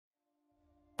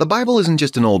The Bible isn't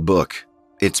just an old book.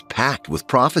 It's packed with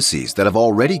prophecies that have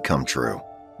already come true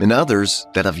and others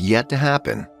that have yet to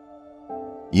happen.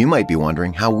 You might be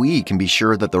wondering how we can be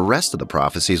sure that the rest of the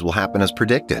prophecies will happen as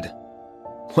predicted.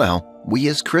 Well, we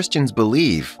as Christians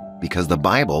believe because the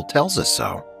Bible tells us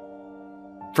so.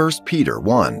 1 Peter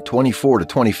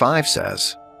 1:24-25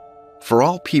 says, "For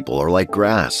all people are like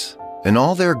grass, and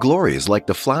all their glory is like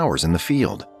the flowers in the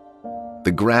field.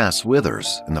 The grass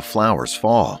withers and the flowers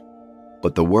fall,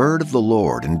 but the word of the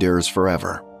Lord endures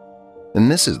forever."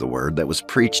 And this is the word that was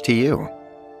preached to you.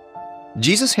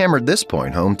 Jesus hammered this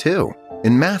point home too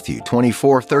in Matthew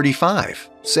 24:35,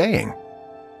 saying,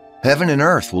 "Heaven and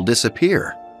earth will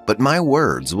disappear, but my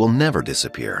words will never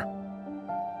disappear."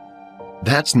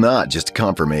 That's not just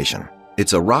confirmation.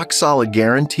 It's a rock-solid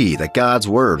guarantee that God's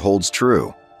word holds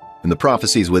true, and the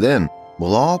prophecies within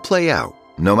will all play out,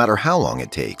 no matter how long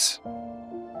it takes.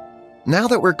 Now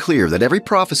that we're clear that every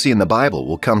prophecy in the Bible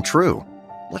will come true,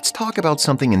 let's talk about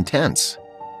something intense: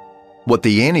 what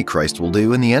the Antichrist will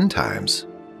do in the end times.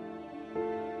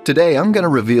 Today, I'm going to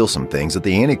reveal some things that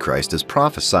the Antichrist is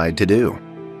prophesied to do,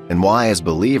 and why, as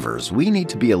believers, we need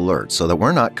to be alert so that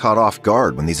we're not caught off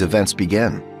guard when these events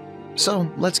begin. So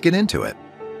let's get into it.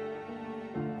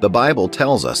 The Bible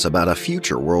tells us about a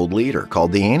future world leader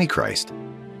called the Antichrist,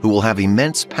 who will have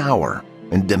immense power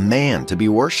and demand to be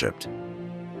worshipped.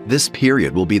 This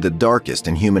period will be the darkest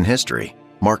in human history,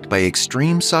 marked by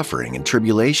extreme suffering and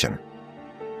tribulation.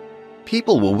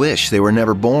 People will wish they were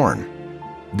never born.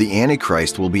 The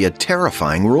Antichrist will be a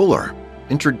terrifying ruler,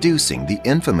 introducing the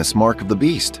infamous mark of the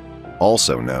beast,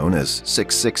 also known as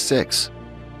 666.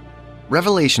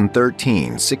 Revelation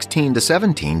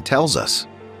 13:16-17 tells us,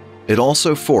 "It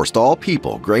also forced all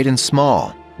people, great and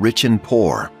small, rich and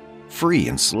poor, free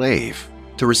and slave,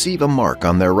 to receive a mark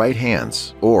on their right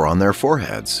hands or on their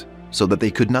foreheads, so that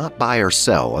they could not buy or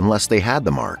sell unless they had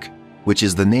the mark, which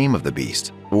is the name of the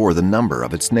beast or the number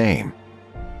of its name."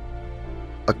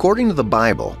 According to the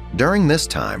Bible, during this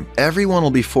time, everyone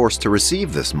will be forced to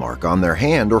receive this mark on their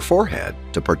hand or forehead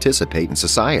to participate in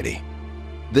society.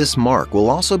 This mark will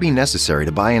also be necessary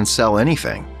to buy and sell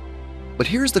anything. But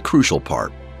here's the crucial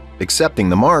part. Accepting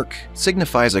the mark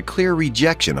signifies a clear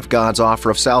rejection of God's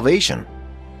offer of salvation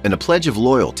and a pledge of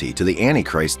loyalty to the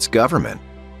Antichrist's government.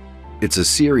 It's a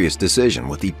serious decision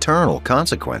with eternal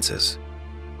consequences.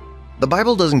 The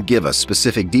Bible doesn't give us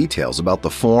specific details about the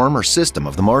form or system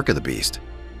of the mark of the beast,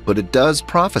 but it does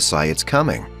prophesy its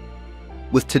coming.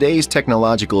 With today's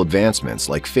technological advancements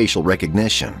like facial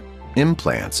recognition,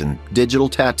 implants, and digital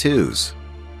tattoos,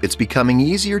 it's becoming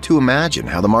easier to imagine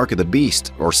how the mark of the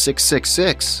beast, or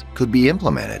 666, could be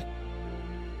implemented.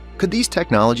 Could these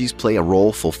technologies play a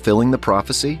role fulfilling the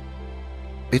prophecy?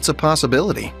 It's a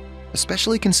possibility,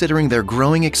 especially considering their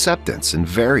growing acceptance in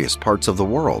various parts of the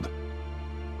world.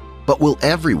 But will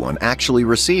everyone actually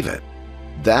receive it?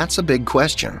 That's a big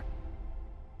question.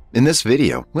 In this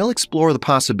video, we'll explore the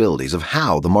possibilities of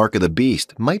how the mark of the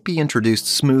beast might be introduced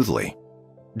smoothly,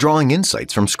 drawing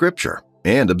insights from Scripture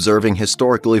and observing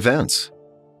historical events.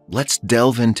 Let's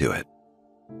delve into it.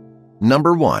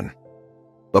 Number 1.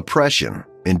 Oppression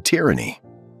and tyranny.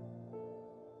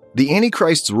 The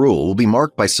Antichrist's rule will be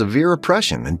marked by severe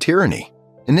oppression and tyranny,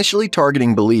 initially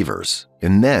targeting believers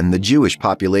and then the Jewish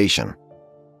population.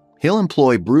 He'll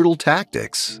employ brutal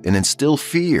tactics and instill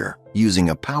fear using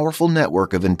a powerful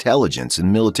network of intelligence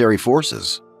and military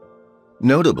forces.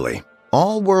 Notably,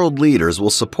 all world leaders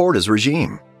will support his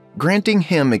regime, granting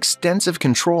him extensive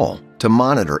control to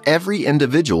monitor every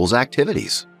individual's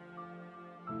activities.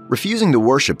 Refusing to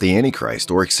worship the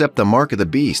Antichrist or accept the mark of the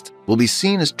beast will be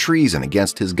seen as treason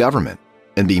against his government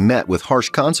and be met with harsh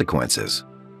consequences.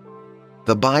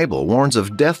 The Bible warns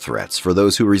of death threats for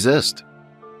those who resist.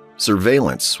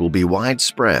 Surveillance will be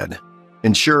widespread,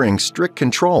 ensuring strict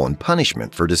control and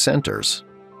punishment for dissenters.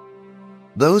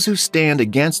 Those who stand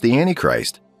against the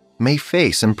Antichrist may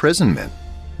face imprisonment,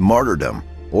 martyrdom,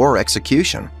 or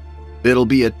execution. It'll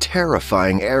be a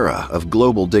terrifying era of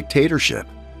global dictatorship.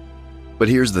 But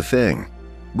here's the thing,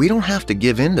 we don't have to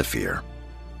give in to fear.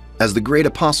 As the great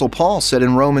Apostle Paul said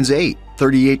in Romans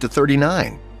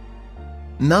 8:38-39,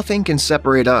 "Nothing can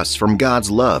separate us from God's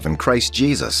love in Christ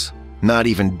Jesus, not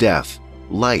even death,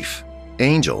 life,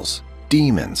 angels,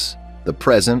 demons, the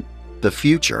present, the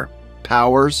future,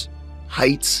 powers,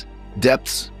 heights,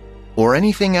 depths, or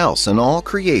anything else in all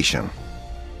creation."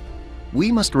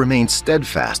 We must remain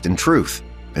steadfast in truth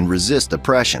and resist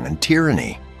oppression and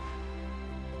tyranny.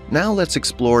 Now let's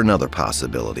explore another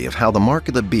possibility of how the mark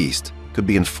of the beast could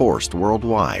be enforced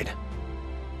worldwide.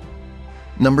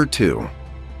 Number 2.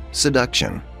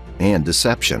 Seduction and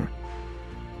deception.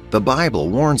 The Bible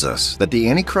warns us that the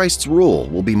Antichrist's rule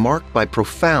will be marked by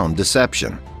profound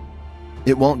deception.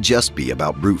 It won't just be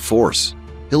about brute force.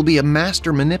 He'll be a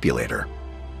master manipulator,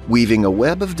 weaving a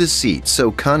web of deceit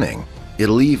so cunning,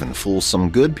 it'll even fool some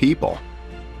good people.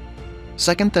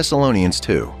 2 Thessalonians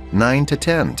 2,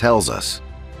 9-10 tells us,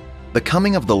 "The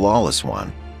coming of the lawless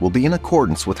one will be in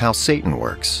accordance with how Satan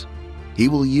works. He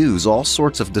will use all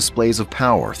sorts of displays of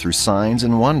power through signs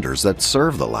and wonders that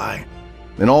serve the lie,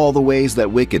 in all the ways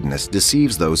that wickedness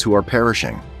deceives those who are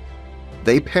perishing.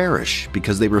 They perish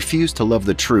because they refuse to love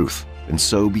the truth and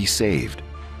so be saved."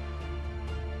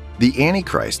 The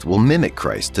Antichrist will mimic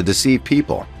Christ to deceive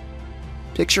people.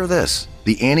 Picture this,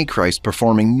 the Antichrist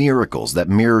performing miracles that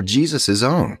mirror Jesus'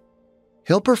 own.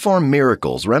 He'll perform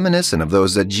miracles reminiscent of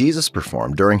those that Jesus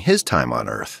performed during his time on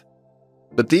earth.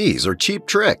 But these are cheap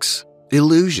tricks,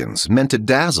 illusions meant to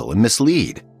dazzle and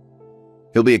mislead.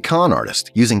 He'll be a con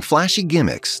artist using flashy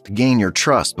gimmicks to gain your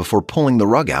trust before pulling the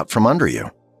rug out from under you.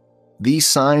 These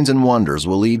signs and wonders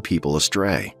will lead people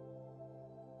astray.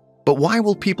 But why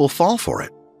will people fall for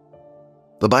it?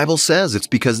 The Bible says it's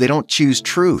because they don't choose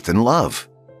truth and love.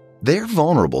 They're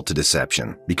vulnerable to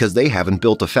deception because they haven't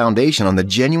built a foundation on the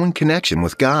genuine connection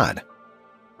with God.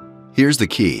 Here's the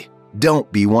key: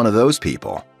 don't be one of those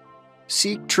people.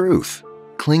 Seek truth,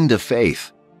 cling to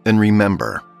faith, and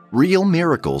remember, real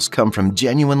miracles come from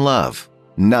genuine love,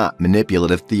 not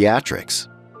manipulative theatrics.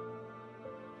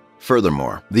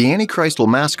 Furthermore, the Antichrist will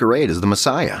masquerade as the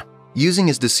Messiah, using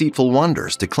his deceitful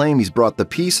wonders to claim he's brought the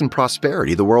peace and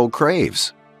prosperity the world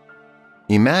craves.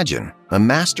 Imagine a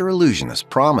master illusionist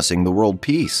promising the world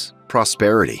peace,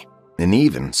 prosperity, and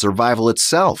even survival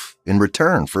itself in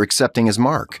return for accepting his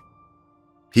mark.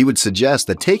 He would suggest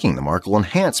that taking the mark will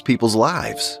enhance people's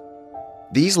lives.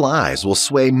 These lies will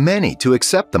sway many to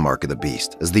accept the mark of the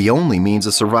beast as the only means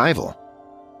of survival.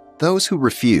 Those who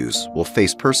refuse will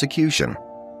face persecution,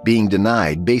 being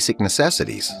denied basic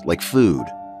necessities like food,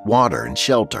 water, and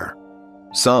shelter.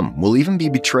 Some will even be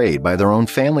betrayed by their own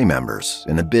family members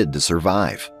in a bid to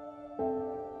survive.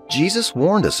 Jesus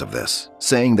warned us of this,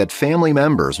 saying that family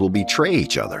members will betray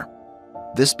each other.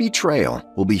 This betrayal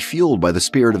will be fueled by the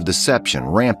spirit of deception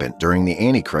rampant during the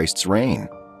Antichrist's reign.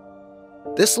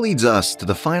 This leads us to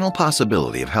the final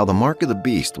possibility of how the mark of the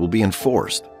beast will be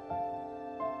enforced.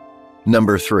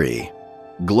 Number 3.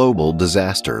 Global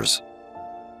disasters.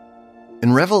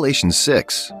 In Revelation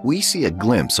 6, we see a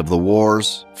glimpse of the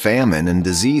wars, famine, and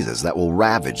diseases that will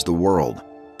ravage the world,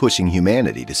 pushing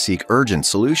humanity to seek urgent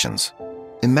solutions.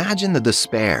 Imagine the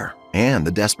despair and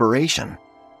the desperation.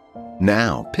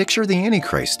 Now, picture the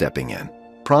Antichrist stepping in,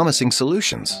 promising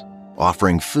solutions,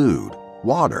 offering food,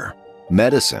 water,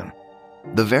 medicine,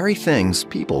 the very things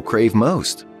people crave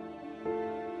most.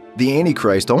 The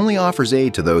Antichrist only offers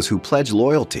aid to those who pledge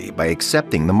loyalty by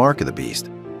accepting the mark of the beast.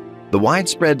 The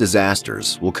widespread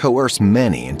disasters will coerce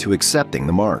many into accepting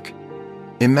the mark.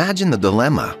 Imagine the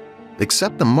dilemma: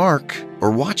 accept the mark or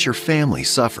watch your family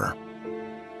suffer.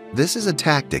 This is a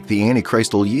tactic the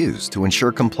Antichrist will use to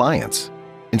ensure compliance,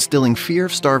 instilling fear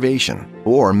of starvation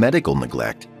or medical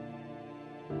neglect.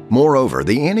 Moreover,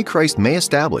 the Antichrist may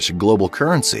establish a global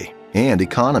currency and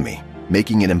economy,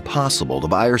 making it impossible to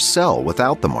buy or sell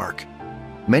without the mark.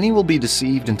 Many will be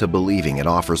deceived into believing it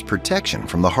offers protection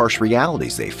from the harsh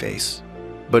realities they face,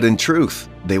 but in truth,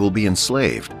 they will be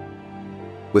enslaved.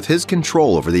 With his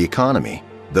control over the economy,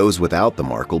 those without the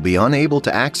mark will be unable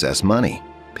to access money,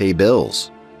 pay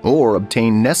bills, or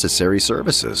obtain necessary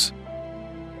services.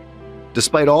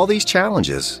 Despite all these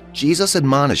challenges, Jesus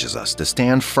admonishes us to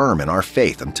stand firm in our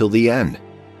faith until the end.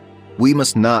 We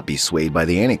must not be swayed by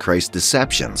the Antichrist's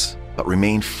deceptions, but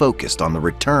remain focused on the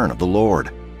return of the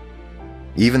Lord.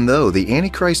 Even though the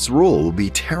Antichrist's rule will be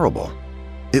terrible,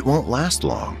 it won't last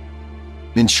long.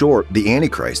 In short, the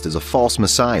Antichrist is a false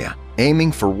Messiah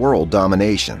aiming for world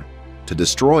domination to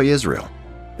destroy Israel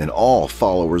and all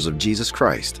followers of Jesus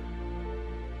Christ.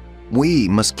 We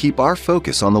must keep our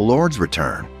focus on the Lord's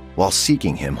return while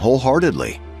seeking Him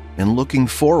wholeheartedly and looking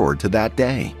forward to that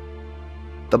day.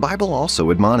 The Bible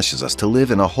also admonishes us to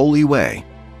live in a holy way,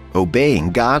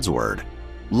 obeying God's word,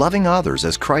 loving others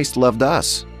as Christ loved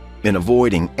us, and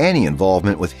avoiding any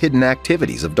involvement with hidden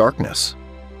activities of darkness.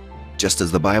 Just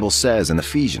as the Bible says in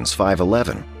Ephesians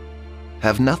 5:11,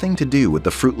 "Have nothing to do with the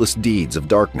fruitless deeds of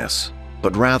darkness,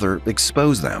 but rather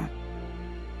expose them."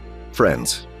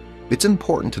 Friends, it's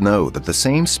important to know that the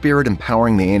same spirit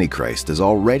empowering the Antichrist is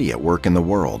already at work in the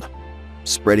world,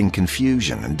 spreading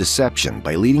confusion and deception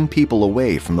by leading people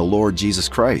away from the Lord Jesus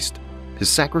Christ, His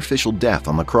sacrificial death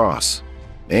on the cross,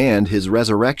 and His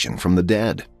resurrection from the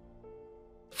dead.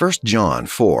 1 John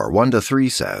 4:1-3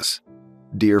 says,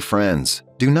 Dear friends,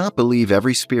 do not believe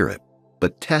every spirit,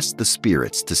 but test the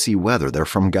spirits to see whether they're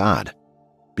from God,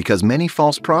 because many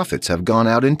false prophets have gone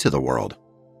out into the world.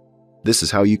 This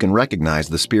is how you can recognize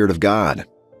the Spirit of God.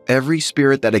 Every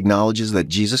spirit that acknowledges that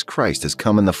Jesus Christ has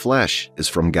come in the flesh is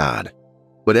from God.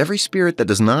 But every spirit that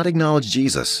does not acknowledge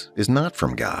Jesus is not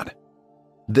from God.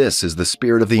 This is the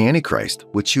spirit of the Antichrist,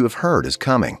 which you have heard is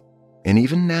coming, and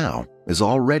even now is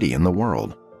already in the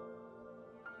world.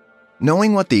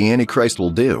 Knowing what the Antichrist will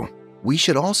do, we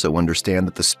should also understand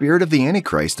that the spirit of the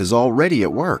Antichrist is already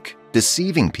at work,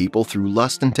 deceiving people through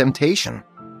lust and temptation.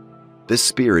 This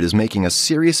spirit is making a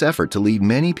serious effort to lead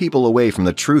many people away from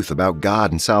the truth about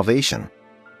God and salvation.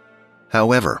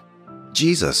 However,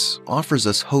 Jesus offers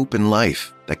us hope and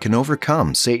life that can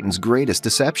overcome Satan's greatest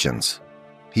deceptions.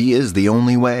 He is the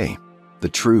only way, the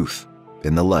truth,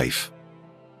 and the life.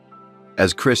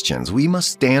 As Christians, we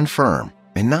must stand firm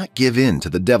and not give in to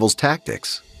the devil's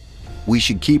tactics. We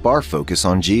should keep our focus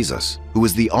on Jesus, who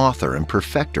is the author and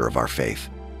perfecter of our faith.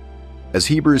 As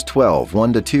Hebrews 12,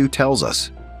 1-2 tells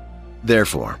us,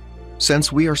 "Therefore,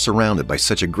 since we are surrounded by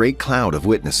such a great cloud of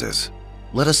witnesses,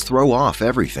 let us throw off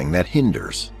everything that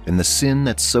hinders and the sin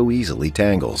that so easily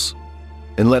tangles.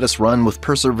 And let us run with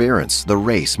perseverance the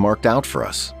race marked out for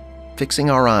us, fixing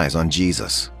our eyes on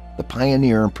Jesus, the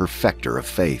pioneer and perfecter of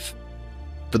faith.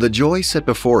 For the joy set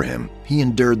before him, he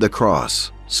endured the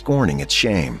cross, scorning its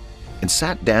shame, and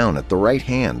sat down at the right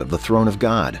hand of the throne of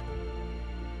God."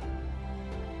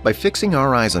 By fixing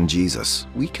our eyes on Jesus,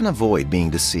 we can avoid being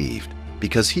deceived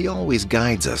because he always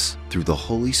guides us through the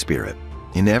Holy Spirit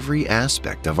in every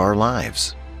aspect of our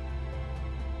lives.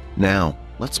 Now,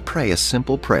 let's pray a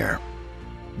simple prayer.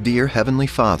 Dear Heavenly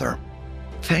Father,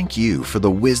 thank you for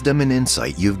the wisdom and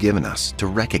insight you've given us to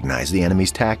recognize the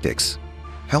enemy's tactics.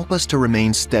 Help us to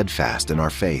remain steadfast in our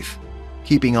faith,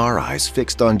 keeping our eyes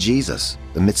fixed on Jesus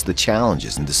amidst the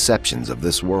challenges and deceptions of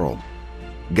this world.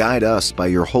 Guide us by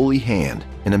your holy hand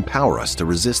and empower us to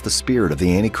resist the spirit of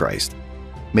the Antichrist.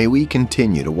 May we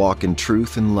continue to walk in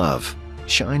truth and love,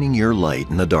 shining your light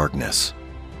in the darkness.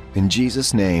 In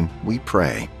Jesus' name we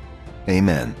pray.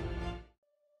 Amen.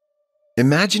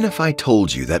 Imagine if I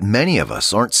told you that many of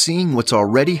us aren't seeing what's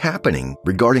already happening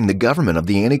regarding the government of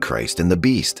the Antichrist and the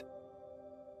beast.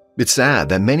 It's sad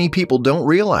that many people don't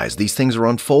realize these things are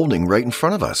unfolding right in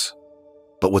front of us.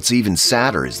 But what's even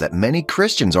sadder is that many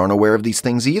Christians aren't aware of these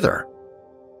things either.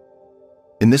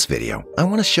 In this video, I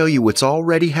want to show you what's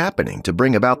already happening to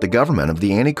bring about the government of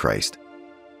the Antichrist.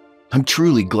 I'm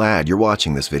truly glad you're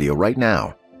watching this video right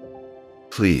now.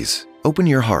 Please, open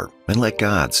your heart and let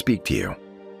God speak to you.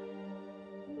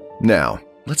 Now,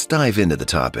 let's dive into the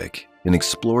topic and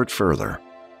explore it further.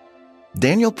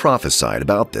 Daniel prophesied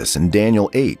about this in Daniel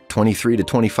 8,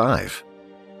 23-25.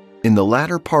 In the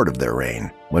latter part of their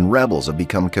reign, when rebels have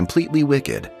become completely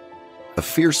wicked, a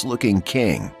fierce-looking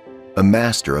king, a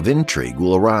master of intrigue,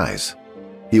 will arise.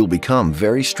 He will become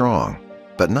very strong,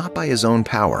 but not by his own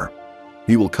power.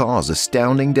 He will cause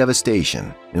astounding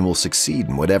devastation and will succeed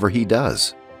in whatever he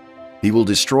does. He will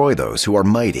destroy those who are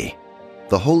mighty,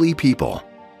 the holy people.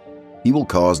 He will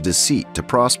cause deceit to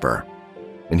prosper,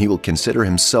 and he will consider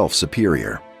himself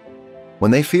superior.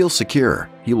 When they feel secure,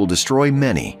 he will destroy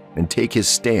many and take his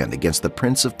stand against the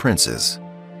Prince of Princes.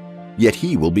 Yet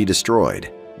he will be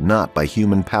destroyed, not by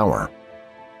human power.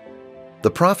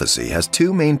 The prophecy has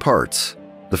two main parts.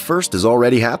 The first is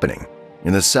already happening,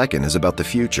 and the second is about the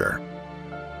future.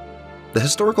 The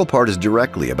historical part is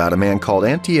directly about a man called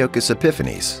Antiochus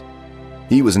Epiphanes.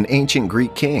 He was an ancient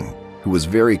Greek king who was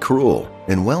very cruel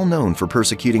and well known for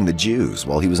persecuting the Jews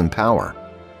while he was in power.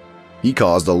 He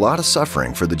caused a lot of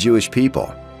suffering for the Jewish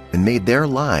people and made their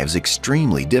lives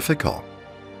extremely difficult.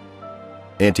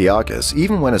 Antiochus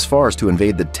even went as far as to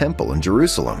invade the temple in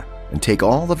Jerusalem and take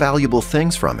all the valuable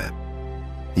things from it.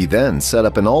 He then set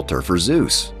up an altar for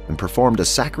Zeus and performed a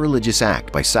sacrilegious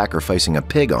act by sacrificing a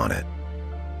pig on it.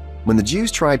 When the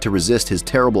Jews tried to resist his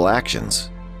terrible actions,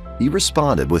 he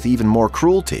responded with even more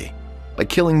cruelty by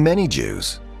killing many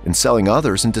Jews and selling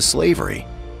others into slavery.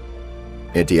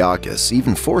 Antiochus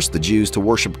even forced the Jews to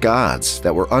worship gods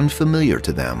that were unfamiliar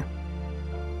to them.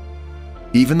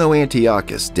 Even though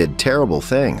Antiochus did terrible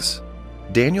things,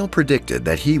 Daniel predicted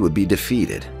that he would be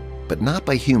defeated, but not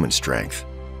by human strength.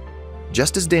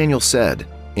 Just as Daniel said,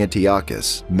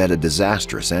 Antiochus met a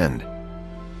disastrous end.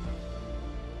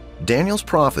 Daniel's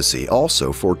prophecy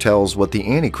also foretells what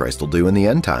the Antichrist will do in the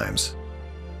end times.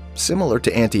 Similar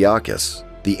to Antiochus,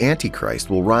 the Antichrist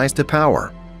will rise to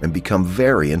power and become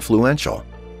very influential.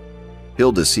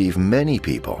 He'll deceive many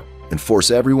people and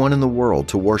force everyone in the world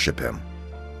to worship him.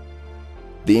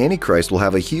 The Antichrist will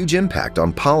have a huge impact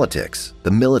on politics,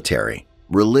 the military,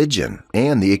 religion,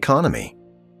 and the economy.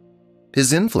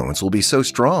 His influence will be so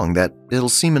strong that it'll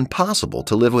seem impossible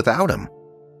to live without him.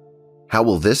 How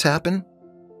will this happen?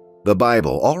 The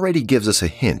Bible already gives us a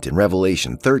hint in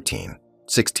Revelation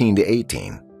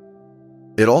 13:16-18.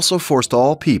 It also forced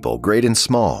all people, great and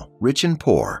small, rich and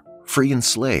poor, free and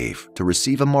slave, to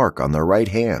receive a mark on their right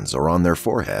hands or on their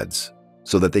foreheads,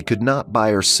 so that they could not buy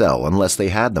or sell unless they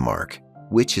had the mark,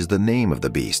 which is the name of the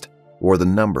beast, or the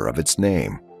number of its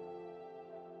name.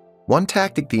 One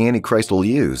tactic the Antichrist will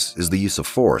use is the use of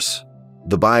force.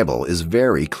 The Bible is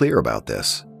very clear about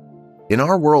this. In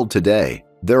our world today,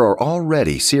 there are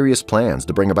already serious plans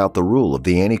to bring about the rule of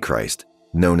the Antichrist,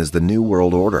 known as the New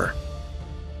World Order.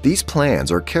 These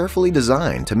plans are carefully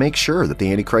designed to make sure that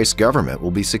the Antichrist government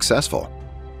will be successful.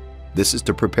 This is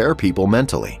to prepare people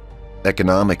mentally,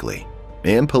 economically,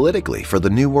 and politically for the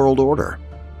New World Order.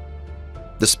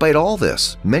 Despite all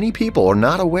this, many people are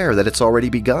not aware that it's already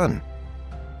begun.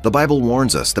 The Bible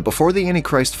warns us that before the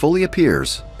Antichrist fully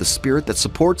appears, the spirit that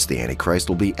supports the Antichrist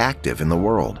will be active in the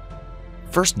world.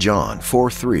 1 John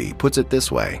 4:3 puts it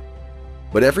this way,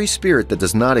 "But every spirit that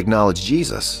does not acknowledge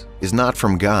Jesus is not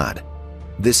from God.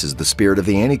 This is the spirit of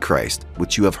the Antichrist,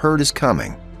 which you have heard is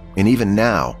coming, and even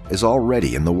now is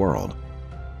already in the world."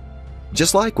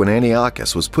 Just like when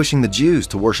Antiochus was pushing the Jews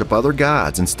to worship other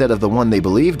gods instead of the one they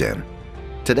believed in,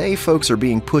 today folks are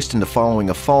being pushed into following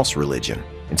a false religion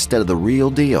instead of the real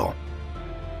deal.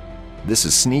 This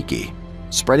is sneaky,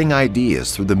 spreading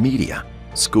ideas through the media,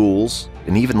 schools,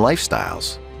 and even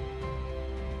lifestyles.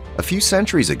 A few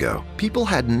centuries ago, people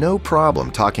had no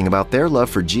problem talking about their love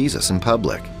for Jesus in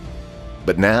public.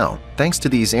 But now, thanks to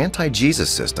these anti-Jesus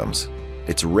systems,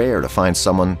 it's rare to find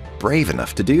someone brave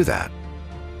enough to do that.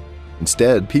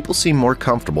 Instead, people seem more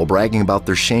comfortable bragging about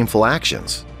their shameful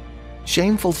actions.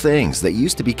 Shameful things that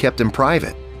used to be kept in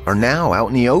private are now out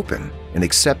in the open and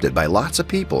accepted by lots of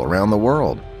people around the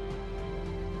world.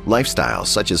 Lifestyles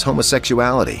such as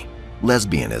homosexuality,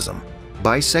 lesbianism,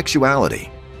 bisexuality,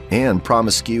 and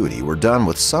promiscuity were done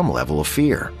with some level of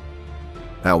fear.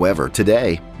 However,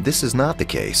 today, this is not the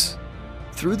case.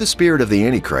 Through the spirit of the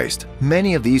Antichrist,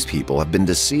 many of these people have been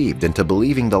deceived into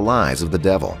believing the lies of the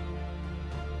devil.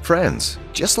 Friends,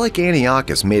 just like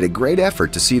Antiochus made a great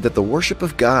effort to see that the worship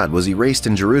of God was erased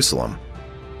in Jerusalem,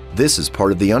 this is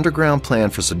part of the underground plan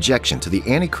for subjection to the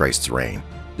Antichrist's reign,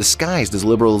 disguised as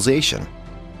liberalization.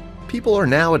 People are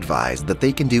now advised that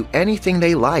they can do anything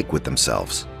they like with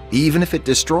themselves, even if it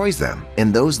destroys them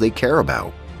and those they care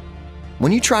about.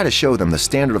 When you try to show them the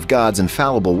standard of God's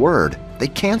infallible word, they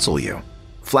cancel you,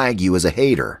 flag you as a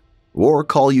hater, or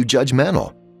call you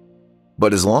judgmental.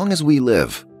 But as long as we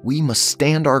live, we must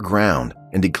stand our ground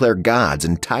and declare God's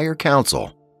entire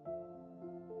counsel.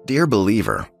 Dear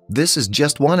believer, this is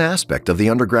just one aspect of the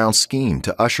underground scheme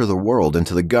to usher the world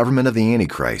into the government of the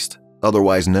Antichrist,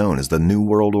 otherwise known as the New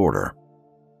World Order.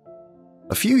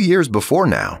 A few years before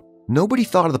now, nobody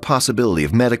thought of the possibility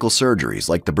of medical surgeries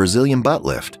like the Brazilian butt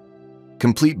lift,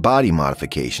 complete body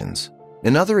modifications,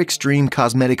 and other extreme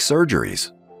cosmetic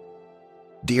surgeries.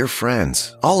 Dear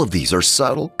friends, all of these are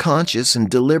subtle, conscious, and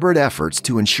deliberate efforts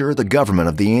to ensure the government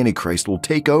of the Antichrist will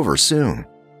take over soon.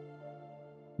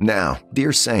 Now,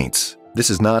 dear saints,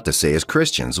 this is not to say as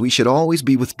Christians we should always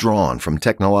be withdrawn from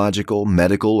technological,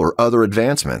 medical, or other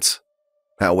advancements.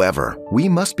 However, we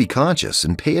must be conscious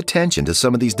and pay attention to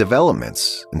some of these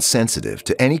developments and sensitive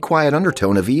to any quiet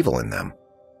undertone of evil in them.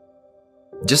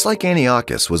 Just like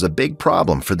Antiochus was a big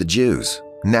problem for the Jews,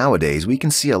 nowadays we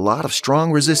can see a lot of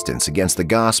strong resistance against the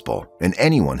gospel and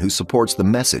anyone who supports the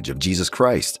message of Jesus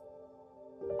Christ.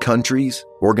 Countries,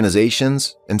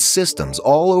 organizations, and systems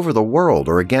all over the world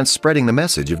are against spreading the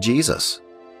message of Jesus.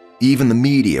 Even the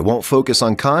media won't focus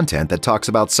on content that talks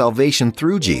about salvation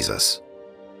through Jesus.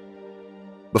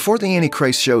 Before the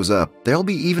Antichrist shows up, there'll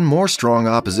be even more strong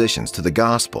oppositions to the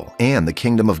gospel and the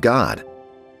kingdom of God.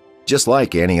 Just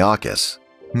like Antiochus,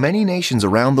 many nations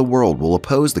around the world will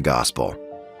oppose the gospel.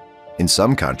 In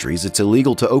some countries, it's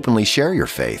illegal to openly share your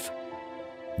faith.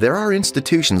 There are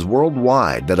institutions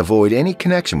worldwide that avoid any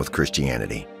connection with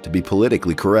Christianity to be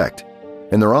politically correct,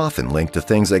 and they're often linked to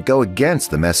things that go against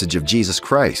the message of Jesus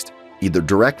Christ, either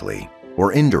directly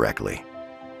or indirectly.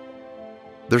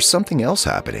 There's something else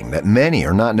happening that many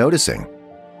are not noticing.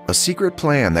 A secret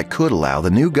plan that could allow the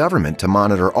new government to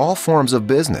monitor all forms of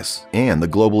business and the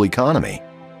global economy.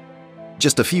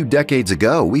 Just a few decades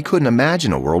ago, we couldn't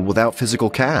imagine a world without physical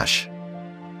cash.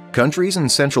 Countries and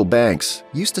central banks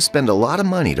used to spend a lot of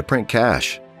money to print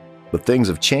cash, but things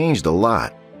have changed a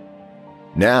lot.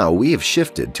 Now we have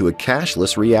shifted to a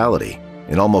cashless reality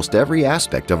in almost every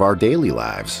aspect of our daily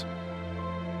lives.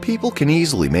 People can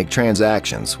easily make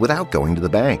transactions without going to the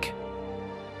bank.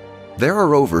 There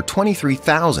are over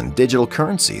 23,000 digital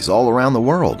currencies all around the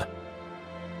world.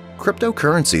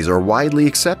 Cryptocurrencies are widely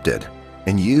accepted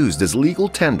and used as legal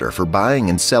tender for buying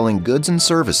and selling goods and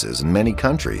services in many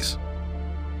countries.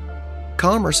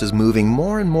 Commerce is moving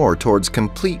more and more towards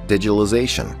complete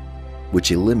digitalization, which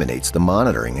eliminates the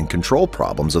monitoring and control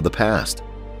problems of the past.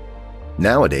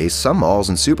 Nowadays, some malls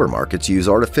and supermarkets use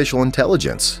artificial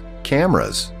intelligence,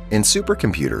 cameras, and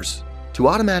supercomputers to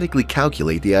automatically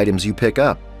calculate the items you pick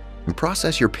up and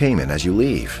process your payment as you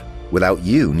leave, without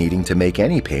you needing to make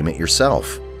any payment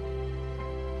yourself.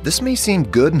 This may seem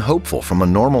good and hopeful from a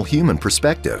normal human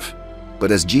perspective,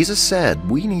 but as Jesus said,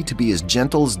 we need to be as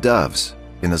gentle as doves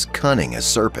and as cunning as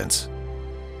serpents.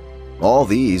 All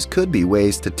these could be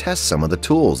ways to test some of the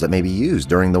tools that may be used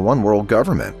during the one world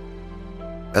government.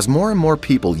 As more and more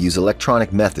people use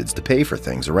electronic methods to pay for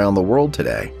things around the world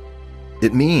today,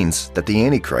 it means that the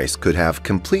Antichrist could have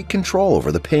complete control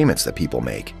over the payments that people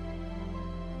make.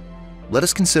 Let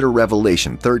us consider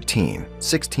Revelation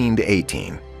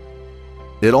 13:16-18.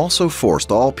 It also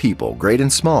forced all people, great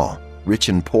and small, rich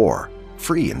and poor,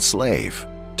 free and slave,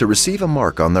 to receive a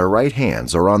mark on their right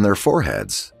hands or on their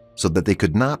foreheads, so that they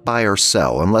could not buy or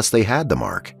sell unless they had the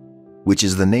mark, which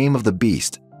is the name of the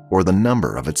beast or the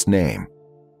number of its name.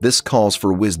 This calls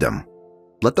for wisdom.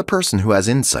 Let the person who has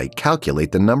insight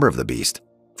calculate the number of the beast,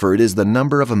 for it is the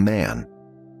number of a man.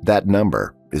 That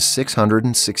number is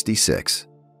 666.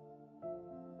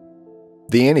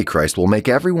 The Antichrist will make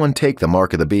everyone take the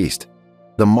mark of the beast.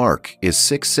 The mark is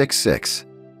 666.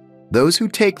 Those who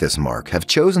take this mark have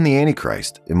chosen the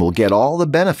Antichrist and will get all the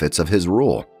benefits of his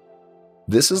rule.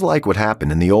 This is like what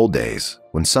happened in the old days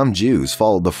when some Jews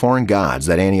followed the foreign gods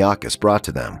that Antiochus brought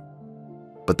to them.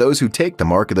 But those who take the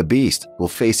mark of the beast will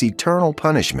face eternal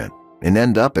punishment and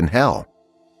end up in hell.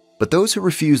 But those who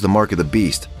refuse the mark of the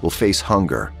beast will face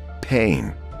hunger,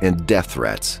 pain, and death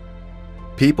threats.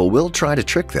 People will try to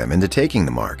trick them into taking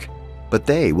the mark, but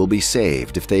they will be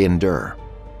saved if they endure.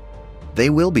 They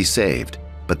will be saved,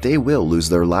 but they will lose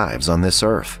their lives on this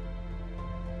earth.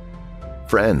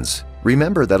 Friends,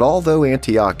 remember that although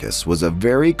Antiochus was a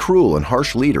very cruel and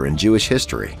harsh leader in Jewish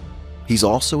history, he's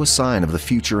also a sign of the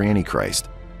future Antichrist.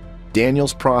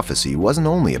 Daniel's prophecy wasn't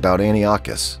only about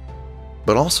Antiochus,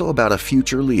 but also about a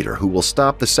future leader who will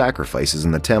stop the sacrifices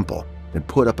in the temple and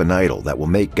put up an idol that will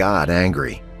make God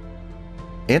angry.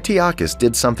 Antiochus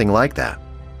did something like that,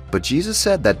 but Jesus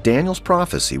said that Daniel's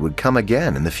prophecy would come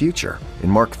again in the future in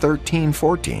Mark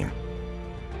 13:14.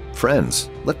 Friends,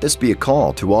 let this be a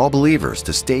call to all believers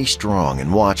to stay strong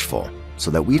and watchful so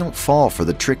that we don't fall for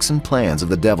the tricks and plans of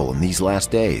the devil in these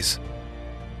last days.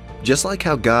 Just like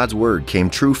how God's word came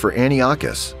true for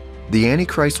Antiochus, the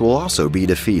Antichrist will also be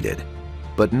defeated,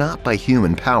 but not by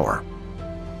human power.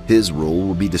 His rule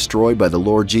will be destroyed by the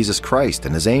Lord Jesus Christ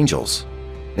and his angels,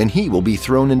 and he will be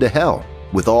thrown into hell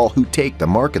with all who take the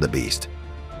mark of the beast.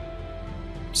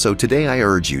 So today I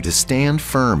urge you to stand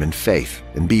firm in faith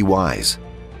and be wise.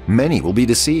 Many will be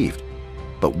deceived,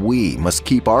 but we must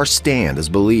keep our stand as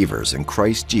believers in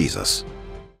Christ Jesus.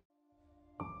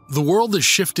 The world is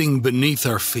shifting beneath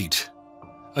our feet,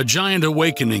 a giant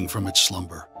awakening from its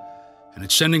slumber, and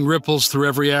it's sending ripples through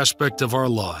every aspect of our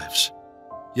lives.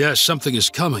 Yes, something is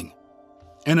coming,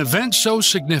 an event so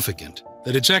significant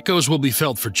that its echoes will be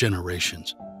felt for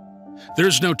generations.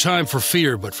 There's no time for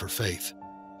fear but for faith,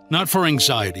 not for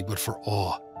anxiety but for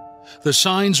awe. The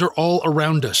signs are all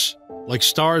around us, like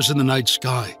stars in the night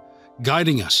sky,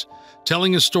 guiding us,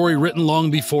 telling a story written long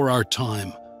before our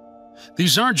time.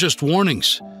 These aren't just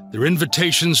warnings, they're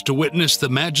invitations to witness the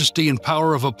majesty and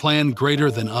power of a plan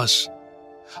greater than us.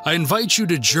 I invite you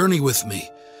to journey with me,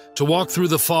 to walk through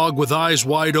the fog with eyes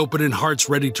wide open and hearts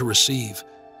ready to receive.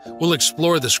 We'll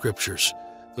explore the scriptures,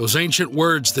 those ancient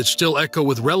words that still echo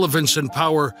with relevance and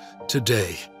power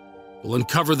today. We'll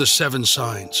uncover the 7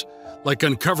 signs, like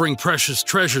uncovering precious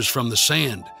treasures from the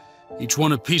sand, each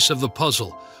one a piece of the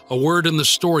puzzle, a word in the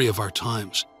story of our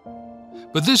times.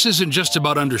 But this isn't just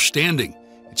about understanding,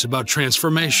 it's about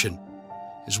transformation.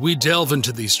 As we delve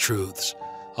into these truths,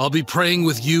 I'll be praying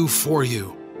with you for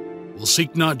you. We'll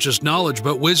seek not just knowledge,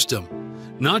 but wisdom,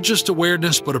 not just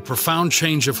awareness, but a profound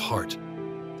change of heart.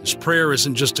 This prayer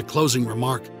isn't just a closing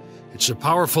remark, it's a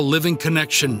powerful living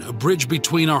connection, a bridge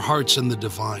between our hearts and the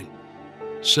divine.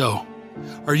 So,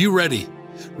 are you ready?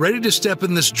 Ready to step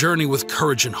in this journey with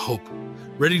courage and hope?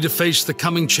 Ready to face the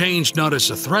coming change not as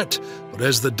a threat, but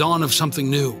as the dawn of something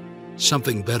new,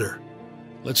 something better?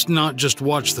 Let's not just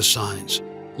watch the signs.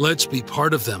 Let's be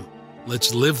part of them.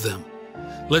 Let's live them.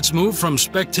 Let's move from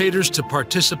spectators to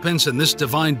participants in this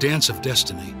divine dance of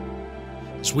destiny.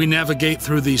 As we navigate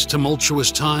through these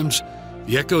tumultuous times,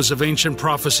 The echoes of ancient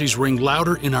prophecies ring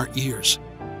louder in our ears.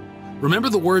 Remember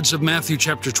the words of Matthew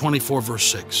chapter 24, verse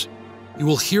 6. You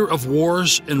will hear of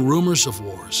wars and rumors of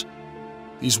wars.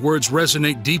 These words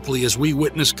resonate deeply as we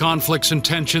witness conflicts and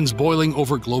tensions boiling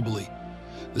over globally.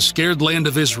 The scared land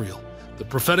of Israel, the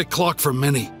prophetic clock for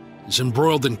many, is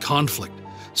embroiled in conflict,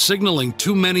 signaling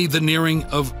to many the nearing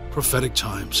of prophetic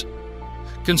times.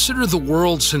 Consider the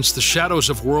world since the shadows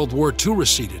of World War II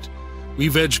receded.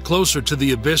 We've edged closer to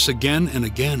the abyss again and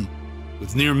again,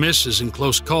 with near misses and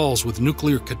close calls with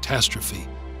nuclear catastrophe.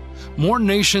 More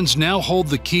nations now hold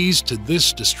the keys to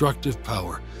this destructive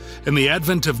power, and the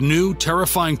advent of new,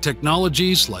 terrifying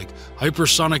technologies like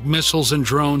hypersonic missiles and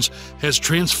drones has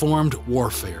transformed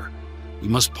warfare. We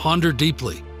must ponder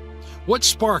deeply. What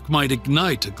spark might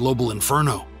ignite a global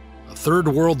inferno? A third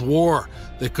world war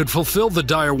that could fulfill the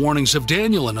dire warnings of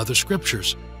Daniel and other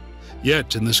scriptures.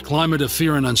 Yet, in this climate of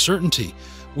fear and uncertainty,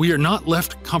 we are not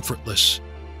left comfortless.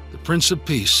 The Prince of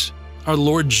Peace, our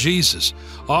Lord Jesus,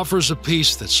 offers a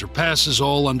peace that surpasses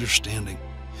all understanding.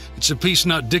 It's a peace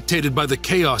not dictated by the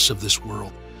chaos of this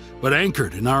world, but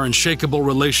anchored in our unshakable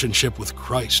relationship with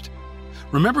Christ.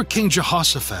 Remember King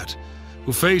Jehoshaphat,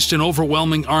 who faced an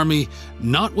overwhelming army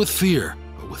not with fear,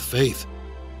 but with faith.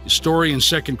 His story in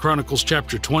 2 Chronicles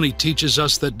chapter 20 teaches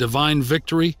us that divine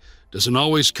victory doesn't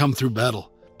always come through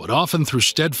battle, but often through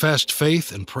steadfast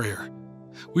faith and prayer.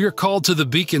 We are called to the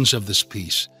beacons of this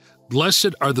peace.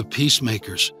 Blessed are the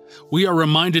peacemakers. We are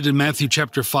reminded in Matthew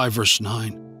chapter 5, verse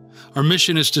 9. Our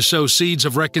mission is to sow seeds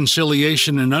of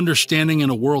reconciliation and understanding in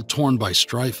a world torn by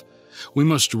strife. We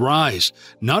must rise,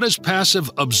 not as passive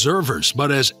observers,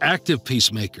 but as active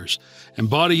peacemakers,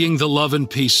 embodying the love and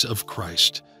peace of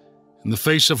Christ. In the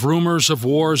face of rumors of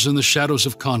wars and the shadows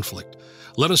of conflict,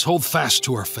 let us hold fast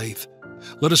to our faith.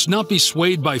 Let us not be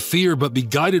swayed by fear, but be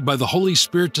guided by the Holy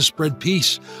Spirit to spread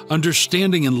peace,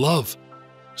 understanding, and love.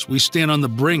 As we stand on the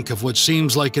brink of what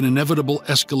seems like an inevitable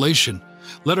escalation,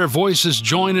 let our voices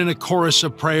join in a chorus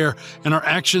of prayer and our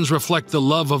actions reflect the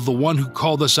love of the one who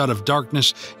called us out of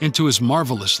darkness into his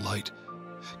marvelous light.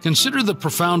 Consider the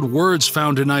profound words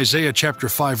found in Isaiah chapter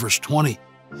 5, verse 20.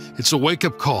 It's a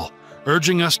wake-up call,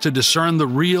 urging us to discern the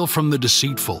real from the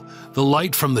deceitful, the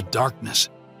light from the darkness.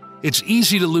 It's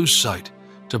easy to lose sight,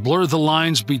 to blur the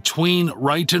lines between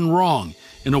right and wrong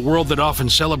in a world that often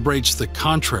celebrates the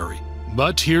contrary.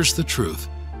 But here's the truth.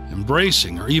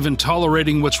 Embracing or even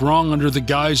tolerating what's wrong under the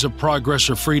guise of progress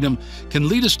or freedom can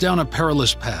lead us down a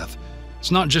perilous path.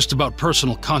 It's not just about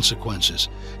personal consequences.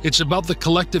 It's about the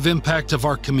collective impact of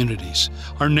our communities,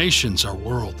 our nations, our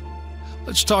world.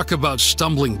 Let's talk about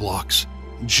stumbling blocks.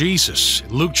 Jesus,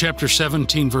 in Luke chapter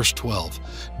 17, verse 12,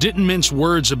 didn't mince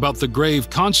words about the grave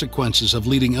consequences of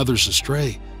leading others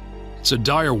astray. It's a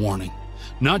dire warning,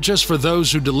 not just for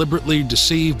those who deliberately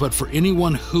deceive, but for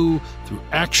anyone who, through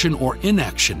action or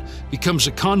inaction, becomes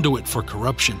a conduit for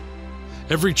corruption.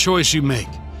 Every choice you make,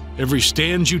 every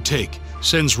stand you take,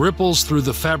 sends ripples through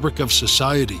the fabric of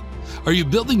society. Are you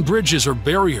building bridges or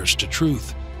barriers to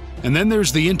truth? And then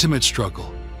there's the intimate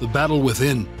struggle, the battle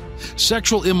within.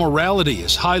 Sexual immorality,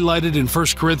 as highlighted in 1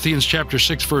 Corinthians chapter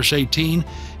 6, verse 18,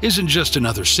 isn't just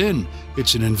another sin,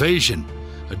 it's an invasion,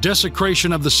 a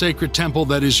desecration of the sacred temple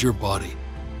that is your body.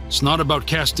 It's not about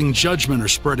casting judgment or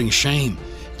spreading shame.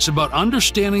 It's about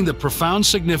understanding the profound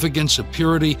significance of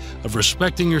purity, of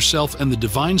respecting yourself and the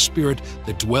divine spirit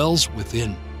that dwells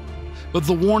within. But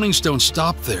the warnings don't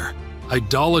stop there.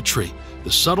 Idolatry,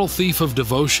 the subtle thief of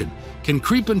devotion, can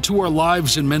creep into our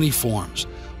lives in many forms.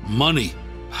 Money,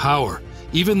 power,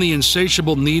 even the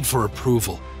insatiable need for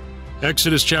approval.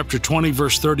 Exodus chapter 20,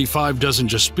 verse 35 doesn't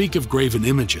just speak of graven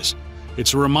images.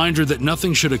 It's a reminder that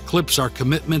nothing should eclipse our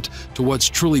commitment to what's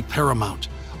truly paramount,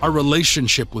 our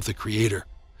relationship with the Creator.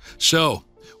 So,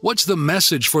 what's the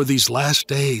message for these last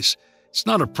days? It's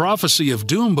not a prophecy of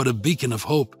doom, but a beacon of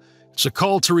hope. It's a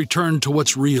call to return to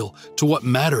what's real, to what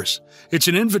matters. It's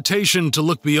an invitation to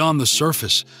look beyond the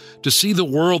surface, to see the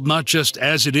world not just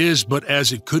as it is, but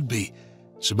as it could be.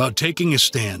 It's about taking a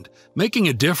stand, making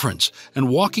a difference, and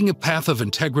walking a path of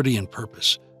integrity and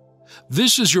purpose.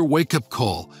 This is your wake-up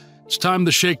call. It's time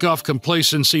to shake off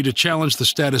complacency, to challenge the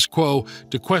status quo,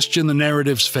 to question the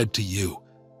narratives fed to you.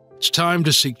 It's time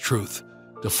to seek truth,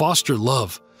 to foster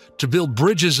love, to build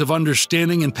bridges of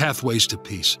understanding and pathways to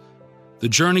peace. The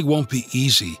journey won't be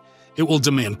easy. It will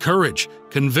demand courage,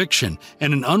 conviction,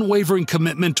 and an unwavering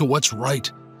commitment to what's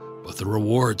right. But the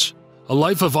rewards, a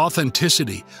life of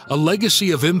authenticity, a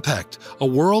legacy of impact, a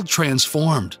world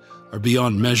transformed, are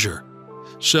beyond measure.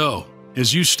 So,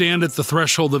 as you stand at the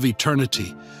threshold of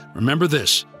eternity, remember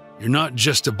this: you're not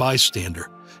just a bystander.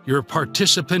 You're a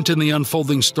participant in the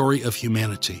unfolding story of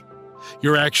humanity.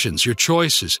 Your actions, your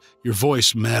choices, your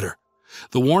voice matter.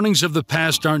 The warnings of the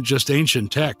past aren't just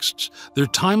ancient texts. They're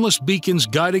timeless beacons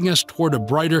guiding us toward a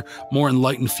brighter, more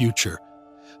enlightened future.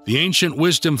 The ancient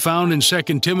wisdom found in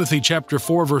 2 Timothy chapter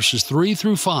 4, verses 3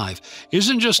 through 5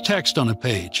 isn't just text on a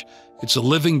page. It's a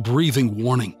living, breathing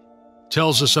warning. It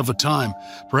tells us of a time,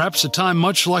 perhaps a time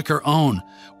much like our own,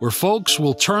 where folks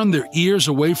will turn their ears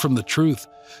away from the truth,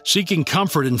 seeking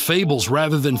comfort in fables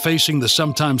rather than facing the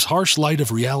sometimes harsh light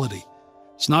of reality.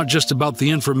 It's not just about the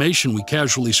information we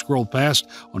casually scroll past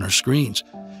on our screens.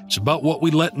 It's about what we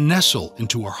let nestle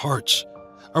into our hearts.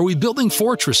 Are we building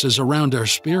fortresses around our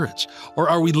spirits, or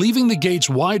are we leaving the gates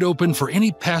wide open for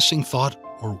any passing thought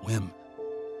or whim?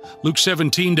 Luke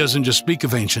 17 doesn't just speak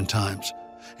of ancient times.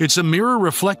 It's a mirror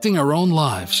reflecting our own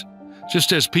lives.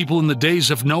 Just as people in the days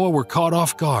of Noah were caught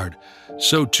off guard,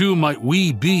 so too might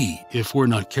we be if we're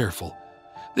not careful.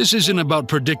 This isn't about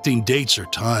predicting dates or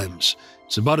times.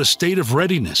 It's about a state of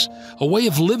readiness, a way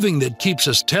of living that keeps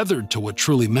us tethered to what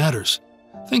truly matters.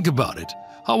 Think about it.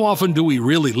 How often do we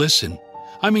really listen?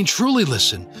 I mean, truly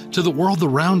listen to the world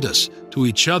around us, to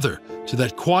each other, to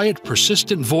that quiet,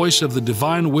 persistent voice of the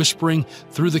divine whispering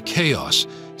through the chaos.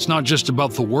 It's not just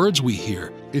about the words we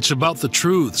hear. It's about the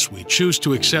truths we choose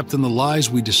to accept and the lies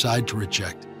we decide to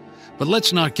reject. But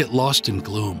let's not get lost in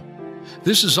gloom.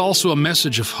 This is also a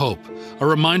message of hope, a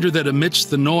reminder that amidst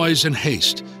the noise and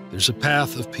haste, there's a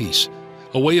path of peace,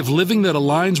 a way of living that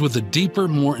aligns with a deeper,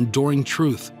 more enduring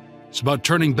truth. It's about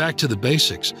turning back to the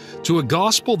basics, to a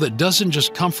gospel that doesn't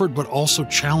just comfort but also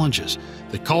challenges,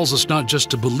 that calls us not just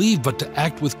to believe but to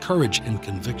act with courage and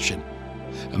conviction.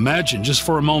 Imagine, just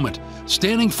for a moment,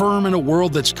 standing firm in a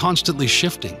world that's constantly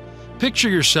shifting. Picture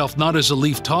yourself not as a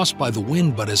leaf tossed by the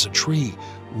wind but as a tree,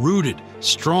 rooted,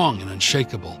 strong, and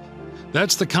unshakable.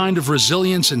 That's the kind of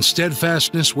resilience and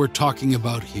steadfastness we're talking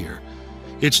about here.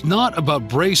 It's not about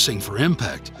bracing for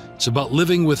impact. It's about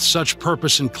living with such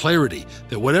purpose and clarity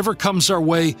that whatever comes our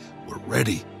way, we're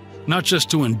ready, not just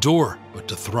to endure, but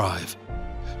to thrive.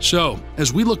 So,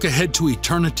 as we look ahead to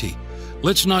eternity,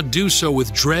 let's not do so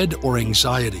with dread or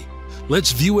anxiety.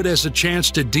 Let's view it as a chance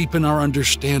to deepen our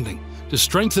understanding, to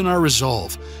strengthen our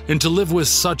resolve, and to live with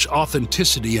such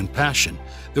authenticity and passion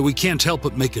that we can't help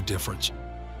but make a difference.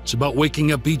 It's about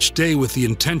waking up each day with the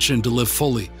intention to live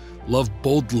fully, love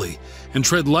boldly, and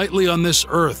tread lightly on this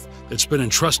earth that's been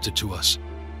entrusted to us.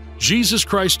 Jesus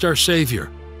Christ, our Savior,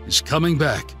 is coming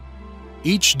back.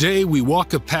 Each day we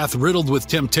walk a path riddled with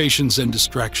temptations and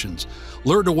distractions,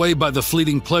 lured away by the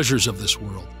fleeting pleasures of this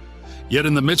world. Yet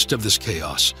in the midst of this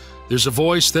chaos, there's a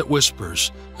voice that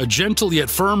whispers, a gentle yet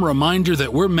firm reminder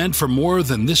that we're meant for more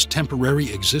than this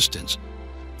temporary existence.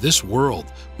 This world,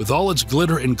 with all its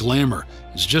glitter and glamour,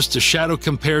 is just a shadow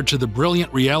compared to the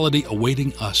brilliant reality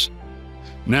awaiting us.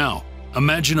 Now,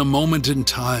 imagine a moment in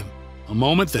time, a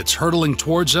moment that's hurtling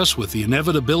towards us with the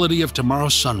inevitability of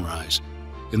tomorrow's sunrise.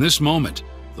 In this moment,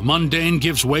 the mundane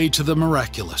gives way to the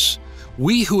miraculous.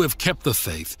 We who have kept the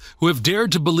faith, who have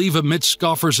dared to believe amidst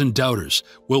scoffers and doubters,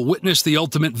 will witness the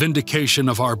ultimate vindication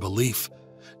of our belief.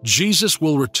 Jesus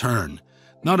will return,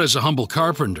 not as a humble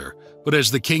carpenter, but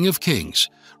as the King of Kings,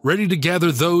 ready to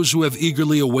gather those who have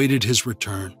eagerly awaited his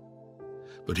return.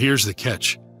 But here's the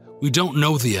catch. We don't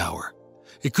know the hour.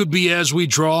 It could be as we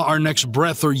draw our next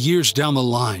breath or years down the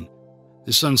line.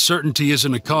 This uncertainty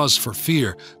isn't a cause for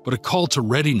fear, but a call to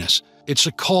readiness. It's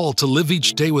a call to live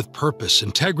each day with purpose,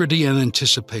 integrity, and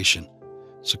anticipation.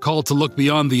 It's a call to look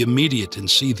beyond the immediate and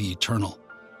see the eternal.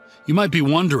 You might be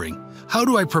wondering, how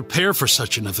do I prepare for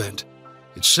such an event?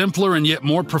 It's simpler and yet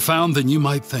more profound than you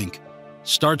might think. It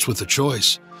starts with a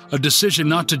choice, a decision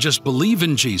not to just believe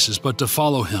in Jesus, but to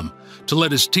follow him, to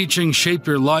let his teaching shape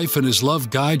your life and his love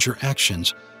guide your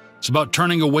actions. It's about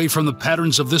turning away from the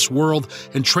patterns of this world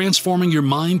and transforming your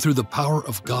mind through the power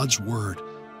of God's word.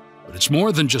 But it's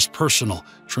more than just personal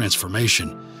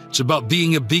transformation. It's about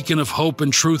being a beacon of hope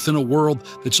and truth in a world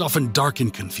that's often dark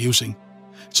and confusing.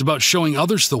 It's about showing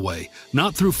others the way,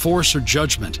 not through force or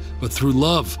judgment, but through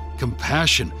love,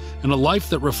 compassion, and a life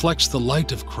that reflects the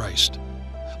light of Christ.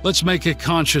 Let's make a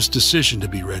conscious decision to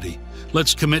be ready.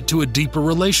 Let's commit to a deeper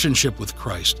relationship with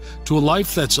Christ, to a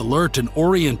life that's alert and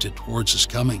oriented towards his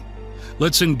coming.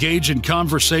 Let's engage in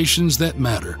conversations that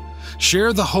matter,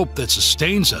 share the hope that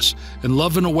sustains us, and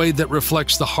love in a way that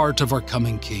reflects the heart of our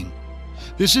coming King.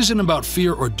 This isn't about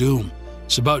fear or doom.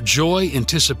 It's about joy,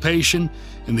 anticipation,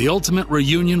 and the ultimate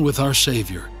reunion with our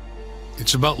Savior.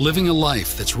 It's about living a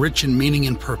life that's rich in meaning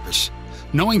and purpose,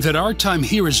 knowing that our time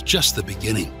here is just the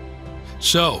beginning.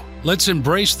 So, let's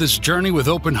embrace this journey with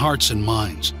open hearts and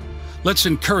minds. Let's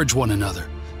encourage one another,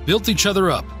 build each other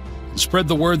up, and spread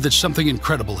the word that something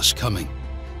incredible is coming.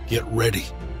 Get ready.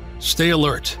 Stay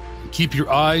alert and keep your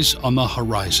eyes on the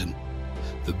horizon.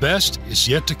 The best is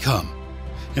yet to come.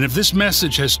 And if this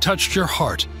message has touched your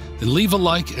heart, then leave a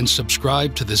like and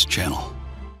subscribe to this channel.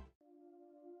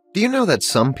 Do you know that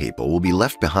some people will be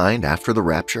left behind after the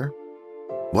rapture?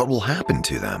 What will happen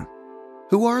to them?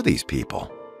 Who are these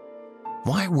people?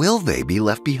 Why will they be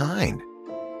left behind?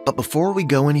 But before we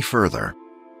go any further,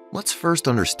 let's first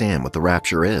understand what the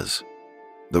rapture is.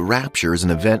 The rapture is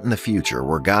an event in the future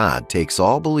where God takes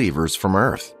all believers from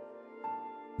earth.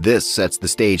 This sets the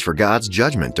stage for God's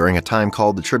judgment during a time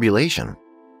called the tribulation.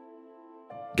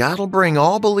 God will bring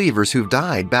all believers who've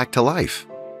died back to life,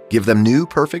 give them new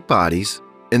perfect bodies,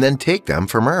 and then take them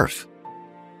from earth.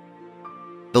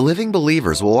 The living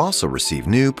believers will also receive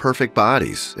new perfect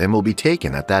bodies and will be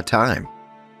taken at that time.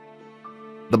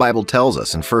 The Bible tells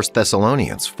us in 1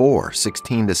 Thessalonians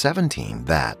 4:16-17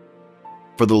 that,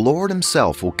 "For the Lord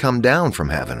himself will come down from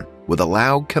heaven with a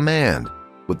loud command,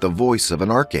 with the voice of an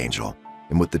archangel,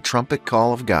 and with the trumpet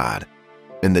call of God,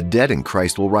 and the dead in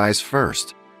Christ will rise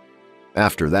first.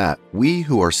 After that, we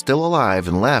who are still alive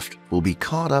and left will be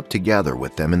caught up together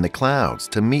with them in the clouds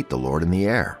to meet the Lord in the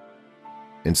air.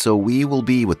 And so we will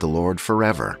be with the Lord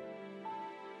forever."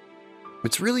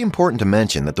 It's really important to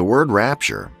mention that the word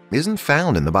rapture isn't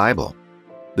found in the Bible.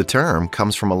 The term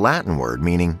comes from a Latin word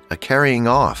meaning a carrying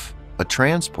off, a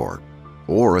transport,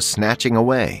 or a snatching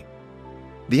away.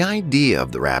 The idea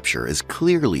of the rapture is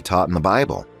clearly taught in the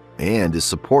Bible and is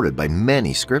supported by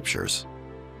many scriptures.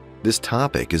 This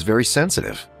topic is very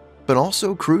sensitive, but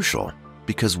also crucial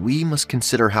because we must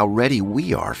consider how ready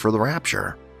we are for the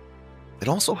rapture. It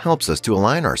also helps us to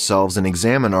align ourselves and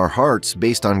examine our hearts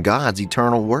based on God's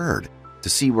eternal word to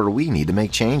see where we need to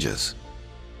make changes.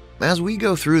 As we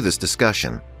go through this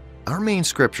discussion, our main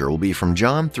scripture will be from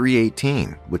John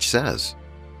 3:18, which says,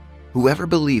 "Whoever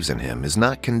believes in him is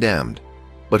not condemned,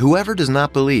 but whoever does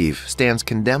not believe stands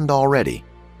condemned already,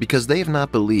 because they have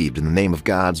not believed in the name of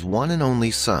God's one and only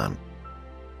Son."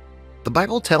 The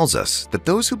Bible tells us that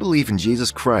those who believe in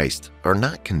Jesus Christ are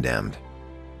not condemned.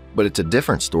 But it's a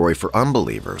different story for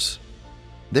unbelievers.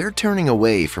 They're turning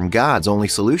away from God's only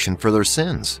solution for their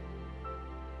sins.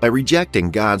 By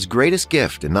rejecting God's greatest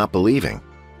gift and not believing,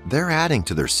 they're adding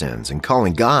to their sins and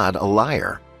calling God a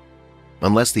liar.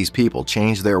 Unless these people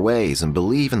change their ways and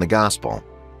believe in the gospel,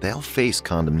 they'll face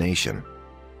condemnation.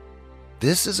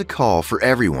 This is a call for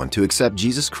everyone to accept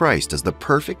Jesus Christ as the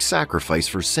perfect sacrifice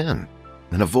for sin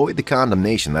and avoid the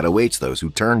condemnation that awaits those who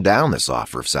turn down this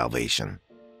offer of salvation.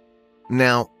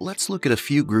 Now, let's look at a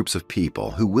few groups of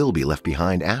people who will be left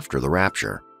behind after the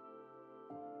rapture.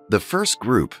 The first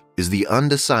group is the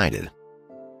undecided.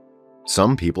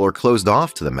 Some people are closed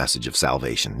off to the message of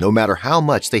salvation, no matter how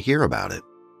much they hear about it.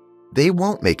 They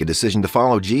won't make a decision to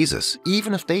follow Jesus,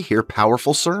 even if they hear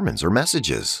powerful sermons or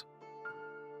messages.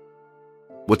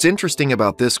 What's interesting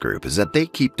about this group is that they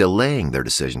keep delaying their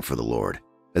decision for the Lord,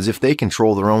 as if they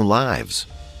control their own lives.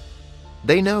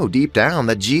 They know deep down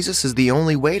that Jesus is the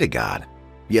only way to God,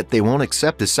 yet they won't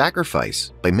accept his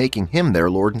sacrifice by making him their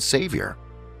Lord and Savior.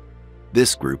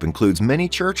 This group includes many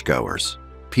churchgoers,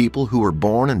 people who were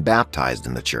born and baptized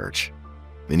in the church,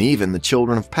 and even the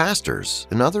children of pastors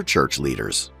and other church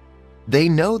leaders. They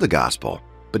know the gospel,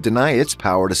 but deny its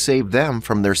power to save them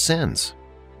from their sins.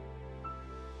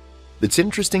 It's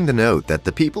interesting to note that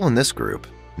the people in this group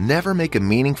never make a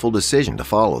meaningful decision to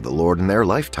follow the Lord in their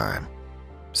lifetime.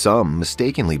 Some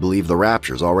mistakenly believe the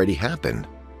rapture's already happened,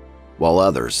 while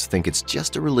others think it's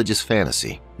just a religious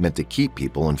fantasy meant to keep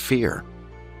people in fear.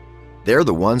 They're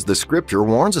the ones the scripture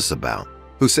warns us about,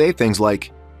 who say things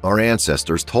like, "Our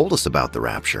ancestors told us about the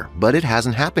rapture, but it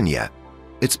hasn't happened yet.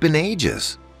 It's been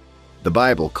ages." The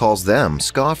Bible calls them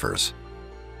scoffers.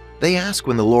 They ask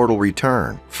when the Lord will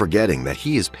return, forgetting that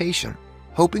he is patient,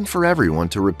 hoping for everyone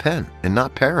to repent and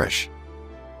not perish.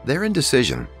 Their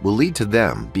indecision will lead to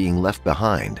them being left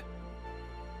behind.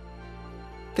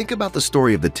 Think about the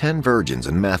story of the 10 virgins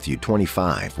in Matthew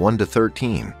 25,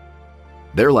 1-13.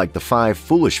 They're like the 5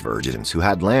 foolish virgins who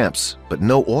had lamps but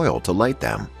no oil to light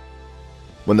them.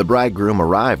 When the bridegroom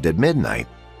arrived at midnight,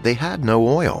 they had no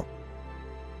oil.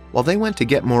 While they went to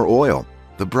get more oil,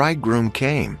 the bridegroom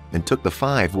came and took the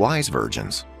 5 wise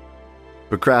virgins.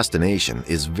 Procrastination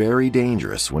is very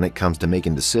dangerous when it comes to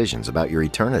making decisions about your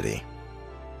eternity.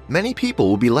 Many people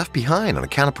will be left behind on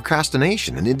account of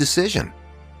procrastination and indecision.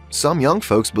 Some young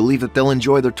folks believe that they'll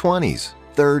enjoy their 20s,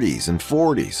 30s, and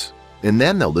 40s, and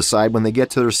then they'll decide when they get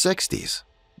to their 60s.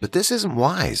 But this isn't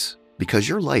wise, because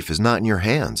your life is not in your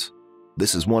hands.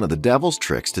 This is one of the devil's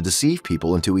tricks to deceive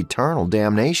people into eternal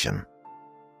damnation.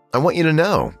 I want you to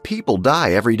know, people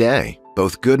die every day,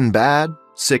 both good and bad,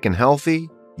 sick and healthy,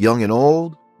 young and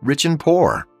old, rich and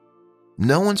poor.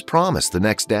 No one's promised the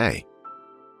next day.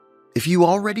 If you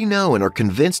already know and are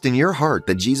convinced in your heart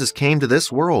that Jesus came to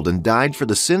this world and died for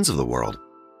the sins of the world,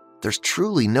 there's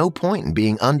truly no point in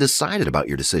being undecided about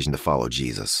your decision to follow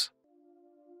Jesus.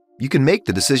 You can make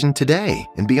the decision today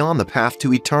and be on the path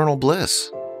to eternal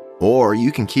bliss. Or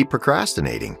you can keep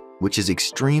procrastinating, which is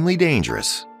extremely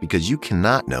dangerous because you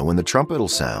cannot know when the trumpet will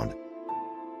sound.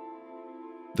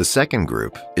 The second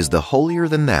group is the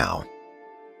holier-than-thou.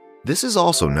 This is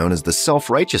also known as the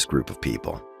self-righteous group of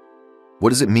people. What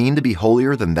does it mean to be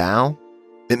holier than thou?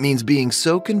 It means being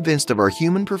so convinced of our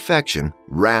human perfection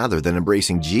rather than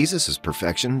embracing Jesus'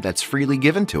 perfection that's freely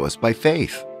given to us by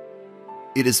faith.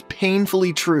 It is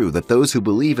painfully true that those who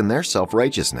believe in their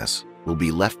self-righteousness will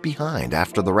be left behind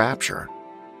after the rapture.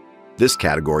 This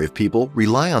category of people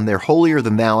rely on their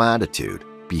holier-than-thou attitude,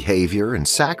 behavior, and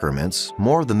sacraments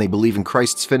more than they believe in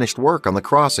Christ's finished work on the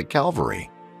cross at Calvary.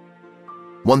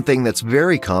 One thing that's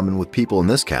very common with people in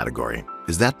this category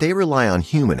is that they rely on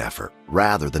human effort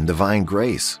rather than divine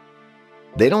grace.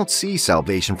 They don't see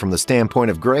salvation from the standpoint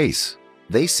of grace.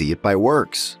 They see it by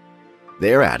works.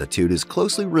 Their attitude is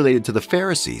closely related to the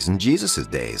Pharisees in Jesus'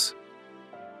 days.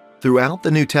 Throughout the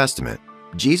New Testament,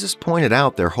 Jesus pointed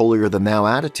out their holier-than-thou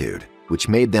attitude, which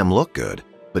made them look good,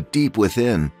 but deep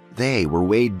within, they were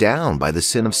weighed down by the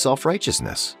sin of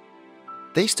self-righteousness.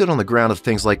 They stood on the ground of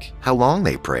things like how long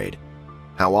they prayed,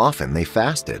 how often they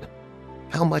fasted,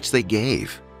 how much they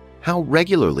gave, how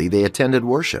regularly they attended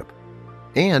worship,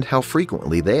 and how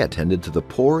frequently they attended to the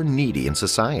poor and needy in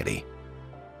society.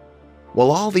 While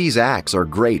all these acts are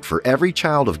great for every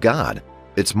child of God,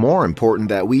 it's more important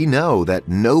that we know that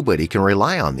nobody can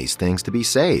rely on these things to be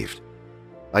saved.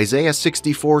 Isaiah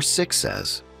 64:6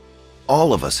 says,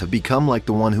 "All of us have become like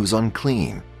the one who's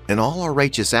unclean, and all our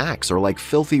righteous acts are like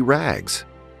filthy rags.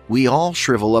 We all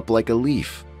shrivel up like a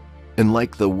leaf, and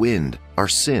like the wind, our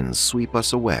sins sweep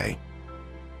us away."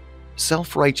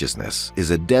 Self-righteousness is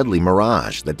a deadly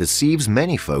mirage that deceives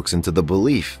many folks into the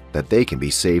belief that they can be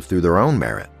saved through their own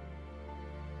merit.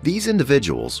 These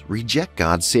individuals reject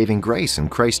God's saving grace in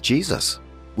Christ Jesus,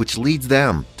 which leads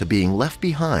them to being left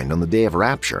behind on the day of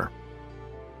rapture.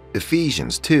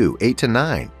 Ephesians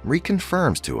 2:8-9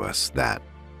 reconfirms to us that,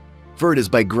 "For it is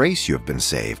by grace you have been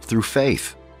saved through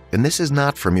faith, and this is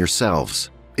not from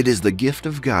yourselves. It is the gift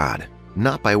of God,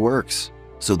 not by works,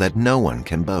 so that no one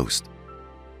can boast."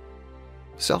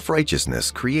 Self-righteousness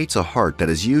creates a heart that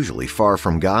is usually far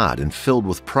from God and filled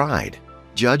with pride,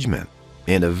 judgment,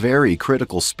 and a very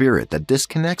critical spirit that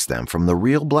disconnects them from the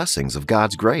real blessings of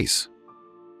God's grace.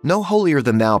 No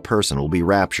holier-than-thou person will be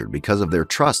raptured because of their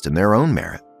trust in their own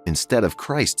merit instead of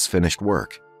Christ's finished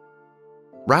work.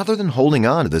 Rather than holding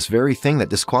on to this very thing that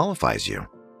disqualifies you,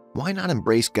 why not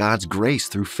embrace God's grace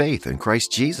through faith in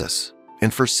Christ Jesus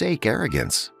and forsake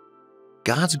arrogance?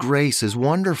 God's grace is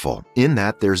wonderful in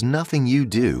that there's nothing you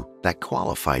do that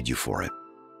qualified you for it.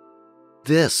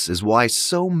 This is why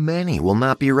so many will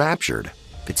not be raptured.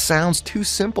 It sounds too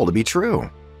simple to be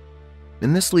true.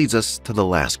 And this leads us to the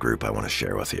last group I want to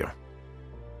share with you.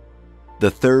 The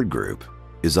third group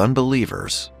is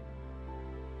unbelievers.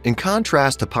 In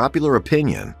contrast to popular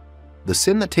opinion, the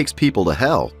sin that takes people to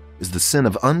hell is the sin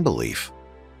of unbelief.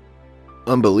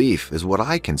 Unbelief is what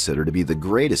I consider to be the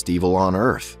greatest evil on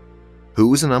earth.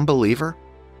 Who is an unbeliever?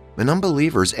 An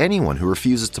unbeliever is anyone who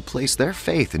refuses to place their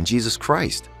faith in Jesus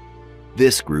Christ.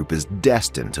 This group is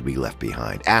destined to be left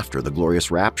behind after the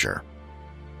glorious rapture.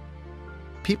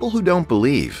 People who don't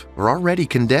believe are already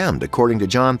condemned according to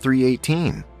John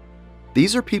 3:18.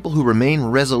 These are people who remain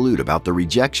resolute about the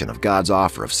rejection of God's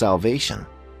offer of salvation.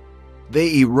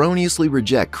 They erroneously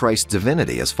reject Christ's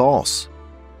divinity as false.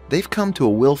 They've come to a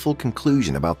willful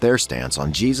conclusion about their stance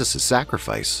on Jesus'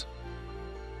 sacrifice.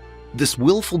 This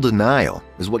willful denial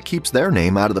is what keeps their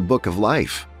name out of the book of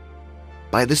life.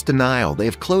 By this denial, they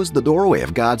have closed the doorway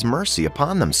of God's mercy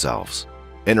upon themselves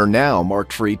and are now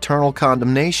marked for eternal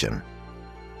condemnation.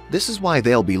 This is why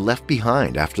they'll be left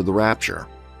behind after the rapture.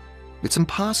 It's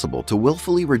impossible to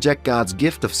willfully reject God's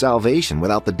gift of salvation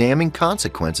without the damning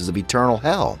consequences of eternal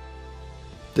hell.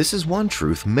 This is one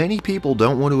truth many people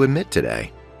don't want to admit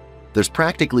today. There's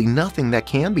practically nothing that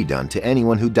can be done to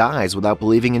anyone who dies without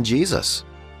believing in Jesus.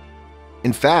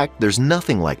 In fact, there's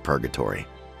nothing like purgatory.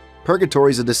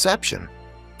 Purgatory is a deception.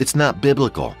 It's not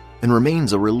biblical and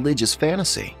remains a religious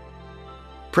fantasy.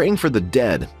 Praying for the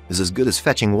dead is as good as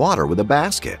fetching water with a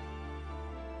basket.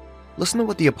 Listen to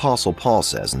what the Apostle Paul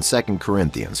says in 2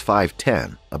 Corinthians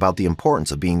 5:10 about the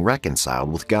importance of being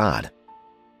reconciled with God.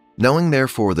 "Knowing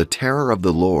therefore the terror of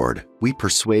the Lord, we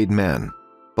persuade men,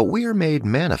 but we are made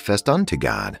manifest unto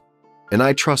God, and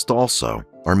I trust also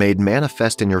are made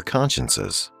manifest in your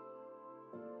consciences."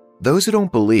 Those who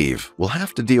don't believe will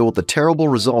have to deal with the terrible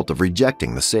result of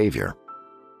rejecting the Savior.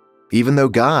 Even though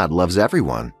God loves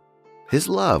everyone, His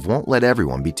love won't let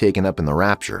everyone be taken up in the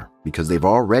rapture because they've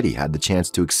already had the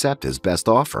chance to accept His best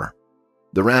offer.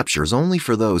 The rapture is only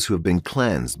for those who have been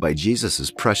cleansed by Jesus'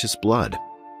 precious blood.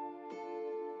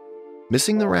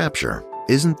 Missing the rapture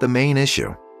isn't the main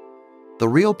issue. The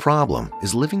real problem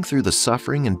is living through the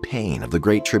suffering and pain of the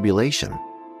Great Tribulation.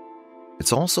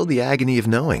 It's also the agony of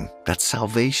knowing that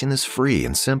salvation is free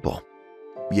and simple,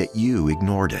 yet you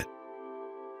ignored it.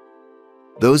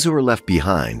 Those who are left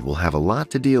behind will have a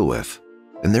lot to deal with,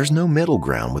 and there's no middle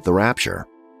ground with the rapture.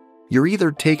 You're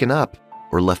either taken up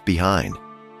or left behind.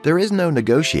 There is no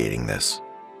negotiating this.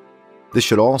 This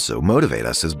should also motivate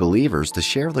us as believers to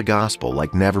share the gospel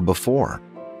like never before.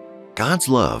 God's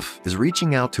love is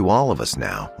reaching out to all of us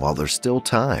now while there's still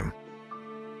time.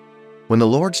 When the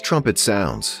Lord's trumpet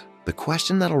sounds, the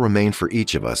question that'll remain for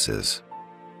each of us is,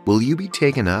 will you be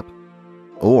taken up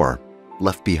or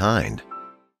left behind?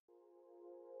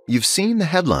 You've seen the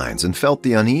headlines and felt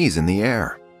the unease in the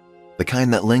air, the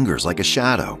kind that lingers like a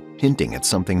shadow, hinting at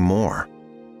something more.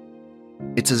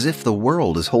 It's as if the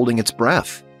world is holding its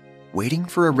breath, waiting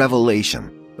for a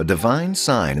revelation, a divine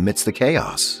sign amidst the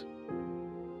chaos.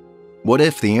 What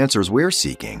if the answers we're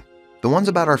seeking, the ones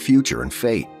about our future and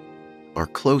fate, are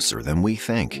closer than we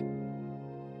think?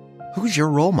 Who's your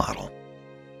role model?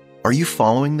 Are you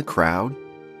following the crowd?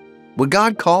 Would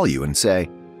God call you and say,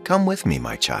 "Come with me,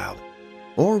 my child"?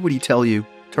 Or would He tell you,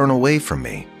 "Turn away from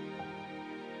me"?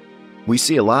 We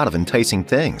see a lot of enticing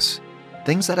things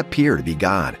that appear to be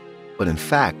God, but in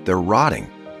fact they're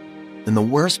rotting. And the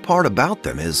worst part about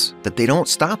them is that they don't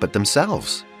stop at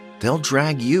themselves. They'll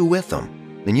drag you with them,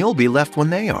 and you'll be left when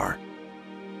they are.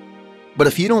 But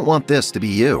if you don't want this to be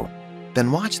you, then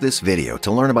watch this video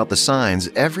to learn about the signs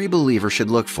every believer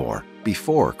should look for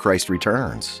before Christ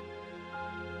returns.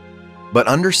 But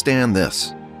understand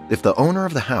this, if the owner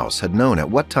of the house had known at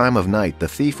what time of night the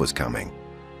thief was coming,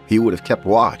 he would have kept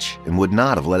watch and would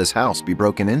not have let his house be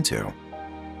broken into.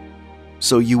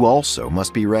 So you also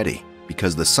must be ready,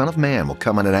 because the Son of Man will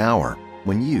come at an hour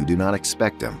when you do not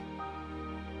expect Him.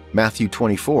 Matthew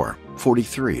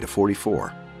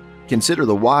 24:43-44. Consider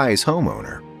the wise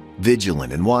homeowner,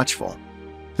 vigilant and watchful,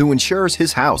 who ensures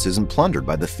his house isn't plundered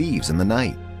by the thieves in the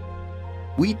night.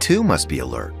 We too must be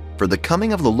alert, for the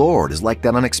coming of the Lord is like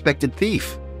that unexpected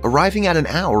thief, arriving at an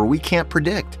hour we can't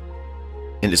predict.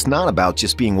 And it's not about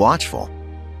just being watchful.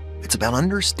 It's about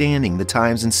understanding the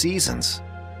times and seasons.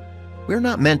 We're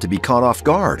not meant to be caught off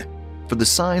guard, for the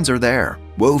signs are there,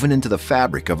 woven into the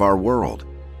fabric of our world,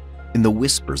 in the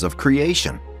whispers of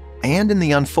creation, and in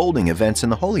the unfolding events in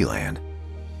the Holy Land.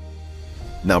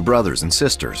 Now, brothers and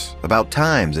sisters, about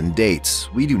times and dates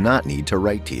we do not need to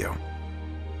write to you.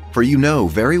 For you know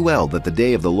very well that the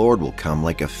day of the Lord will come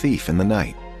like a thief in the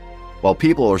night. While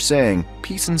people are saying,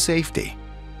 "Peace and safety,"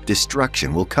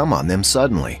 destruction will come on them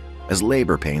suddenly, as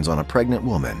labor pains on a pregnant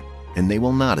woman, and they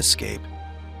will not escape.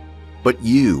 But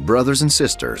you, brothers and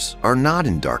sisters, are not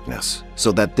in darkness,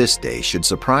 so that this day should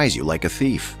surprise you like a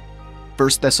thief.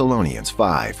 1 Thessalonians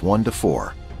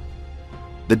 5:1-4.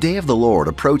 The day of the Lord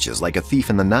approaches like a thief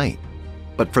in the night.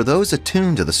 But for those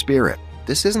attuned to the Spirit,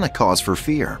 this isn't a cause for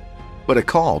fear, but a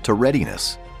call to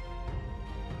readiness.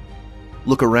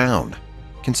 Look around.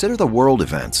 Consider the world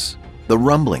events, the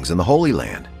rumblings in the Holy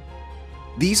Land.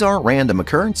 These aren't random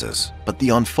occurrences, but the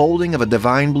unfolding of a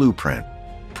divine blueprint,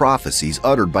 prophecies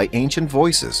uttered by ancient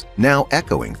voices now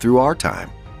echoing through our time.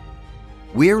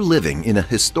 We're living in a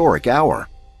historic hour,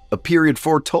 a period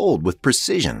foretold with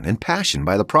precision and passion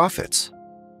by the prophets.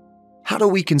 How do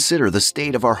we consider the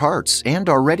state of our hearts and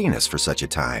our readiness for such a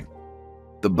time?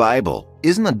 The Bible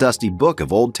isn't a dusty book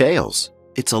of old tales.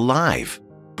 It's alive,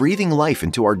 breathing life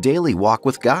into our daily walk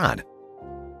with God.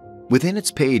 Within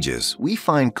its pages, we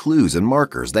find clues and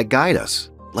markers that guide us,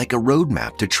 like a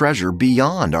roadmap to treasure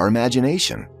beyond our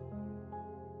imagination.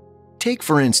 Take,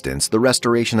 for instance, the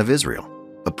restoration of Israel,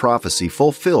 a prophecy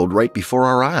fulfilled right before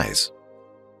our eyes.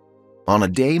 On a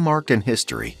day marked in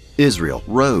history, Israel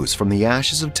rose from the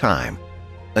ashes of time,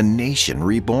 a nation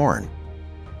reborn.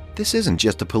 This isn't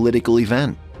just a political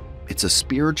event. It's a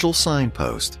spiritual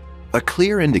signpost, a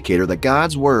clear indicator that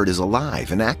God's Word is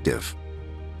alive and active.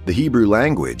 The Hebrew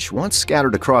language, once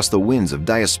scattered across the winds of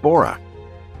diaspora,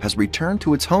 has returned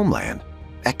to its homeland,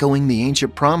 echoing the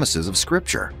ancient promises of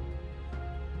Scripture.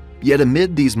 Yet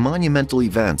amid these monumental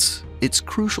events, it's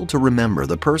crucial to remember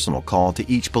the personal call to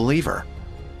each believer.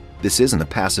 This isn't a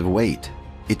passive wait,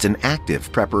 it's an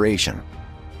active preparation.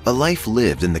 A life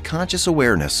lived in the conscious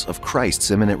awareness of Christ's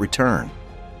imminent return.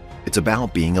 It's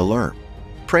about being alert,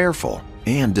 prayerful,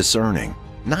 and discerning,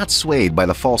 not swayed by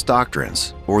the false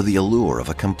doctrines or the allure of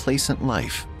a complacent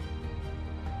life.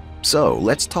 So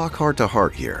let's talk heart to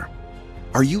heart here.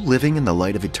 Are you living in the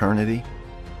light of eternity?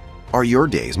 Are your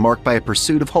days marked by a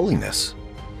pursuit of holiness,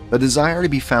 a desire to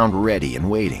be found ready and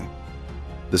waiting?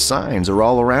 The signs are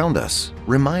all around us,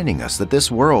 reminding us that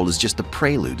this world is just a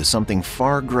prelude to something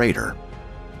far greater.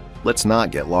 Let's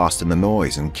not get lost in the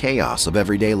noise and chaos of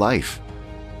everyday life.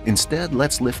 Instead,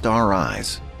 let's lift our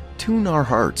eyes, tune our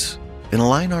hearts, and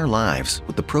align our lives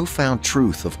with the profound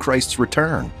truth of Christ's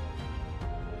return.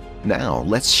 Now,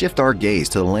 let's shift our gaze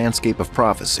to the landscape of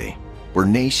prophecy, where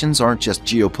nations aren't just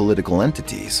geopolitical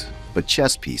entities, but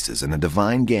chess pieces in a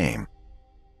divine game.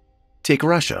 Take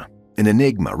Russia, an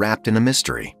enigma wrapped in a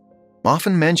mystery,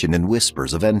 often mentioned in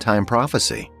whispers of end-time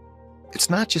prophecy. It's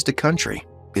not just a country,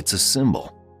 it's a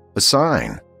symbol, a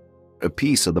sign, a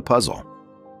piece of the puzzle.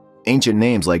 Ancient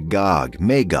names like Gog,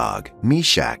 Magog,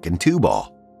 Meshach, and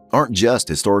Tubal aren't just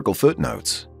historical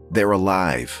footnotes. They're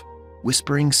alive,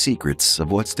 whispering secrets of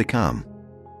what's to come.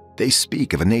 They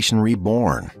speak of a nation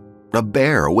reborn, a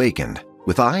bear awakened,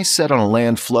 with eyes set on a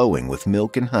land flowing with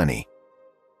milk and honey.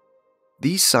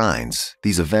 These signs,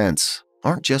 these events,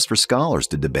 aren't just for scholars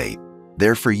to debate.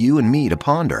 They're for you and me to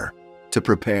ponder, to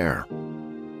prepare.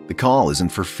 The call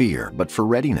isn't for fear, but for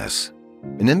readiness.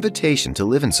 An invitation to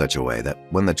live in such a way that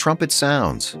when the trumpet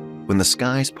sounds, when the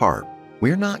skies part,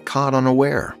 we're not caught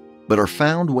unaware, but are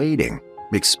found waiting,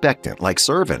 expectant like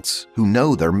servants who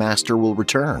know their master will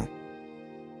return.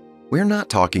 We're not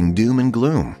talking doom and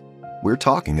gloom. We're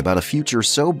talking about a future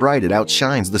so bright it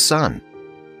outshines the sun.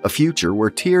 A future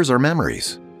where tears are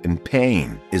memories and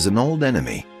pain is an old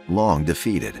enemy long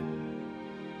defeated.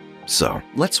 So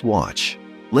let's watch,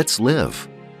 let's live,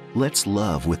 let's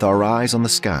love with our eyes on the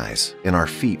skies and our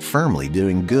feet firmly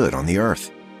doing good on the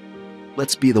earth.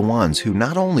 Let's be the ones who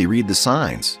not only read the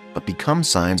signs, but become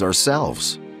signs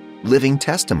ourselves, living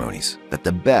testimonies that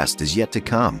the best is yet to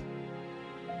come.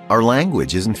 Our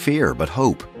language isn't fear, but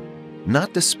hope,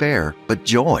 not despair, but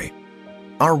joy.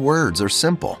 Our words are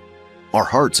simple, our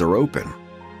hearts are open,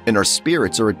 and our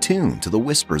spirits are attuned to the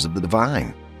whispers of the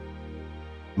divine.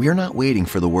 We are not waiting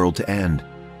for the world to end.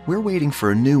 We're waiting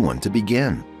for a new one to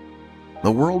begin.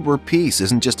 A world where peace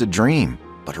isn't just a dream,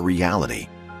 but a reality.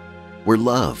 Where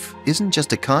love isn't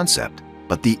just a concept,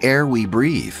 but the air we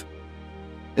breathe.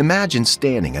 Imagine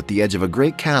standing at the edge of a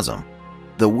great chasm,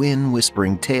 the wind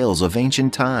whispering tales of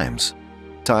ancient times,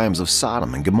 times of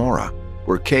Sodom and Gomorrah,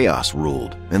 where chaos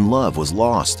ruled and love was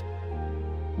lost.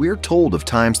 We're told of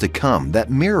times to come that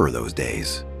mirror those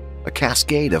days, a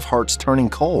cascade of hearts turning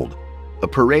cold, a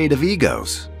parade of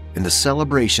egos, and a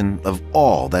celebration of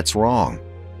all that's wrong.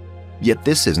 Yet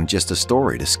this isn't just a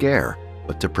story to scare,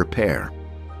 but to prepare.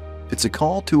 It's a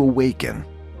call to awaken,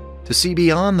 to see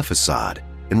beyond the facade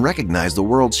and recognize the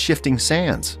world's shifting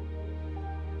sands.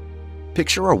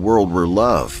 Picture a world where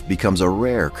love becomes a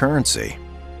rare currency,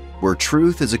 where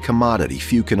truth is a commodity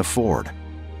few can afford.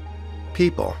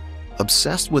 People,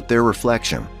 obsessed with their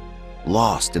reflection,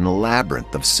 lost in a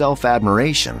labyrinth of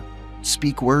self-admiration,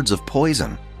 speak words of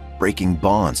poison, breaking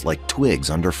bonds like twigs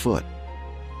underfoot.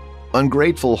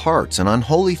 Ungrateful hearts and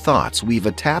unholy thoughts weave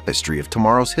a tapestry of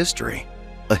tomorrow's history,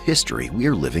 a history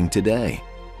we're living today.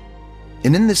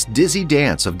 And in this dizzy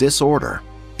dance of disorder,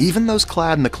 even those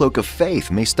clad in the cloak of faith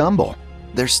may stumble,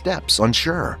 their steps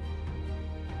unsure.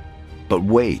 But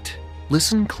wait,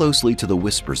 listen closely to the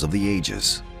whispers of the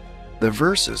ages, the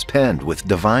verses penned with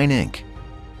divine ink.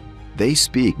 They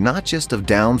speak not just of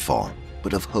downfall,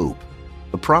 but of hope,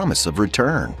 a promise of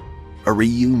return, a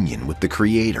reunion with the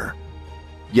Creator.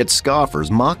 Yet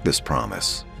scoffers mock this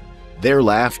promise, their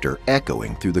laughter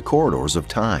echoing through the corridors of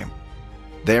time,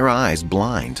 their eyes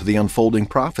blind to the unfolding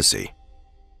prophecy.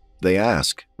 They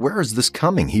ask, where is this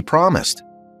coming he promised?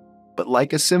 But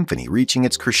like a symphony reaching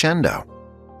its crescendo,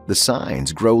 the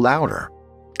signs grow louder,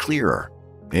 clearer,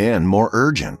 and more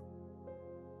urgent.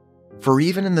 For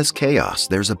even in this chaos,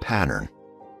 there's a pattern,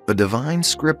 a divine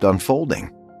script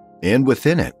unfolding, and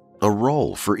within it, a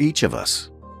role for each of us.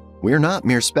 We're not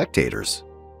mere spectators,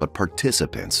 but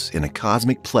participants in a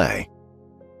cosmic play,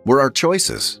 where our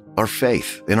choices, our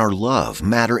faith, and our love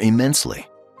matter immensely.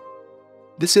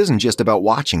 This isn't just about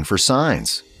watching for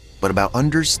signs, but about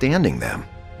understanding them,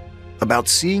 about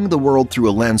seeing the world through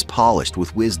a lens polished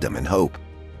with wisdom and hope.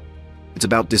 It's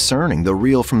about discerning the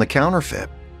real from the counterfeit,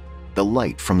 the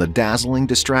light from the dazzling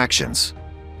distractions.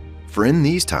 For in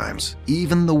these times,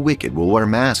 even the wicked will wear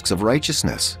masks of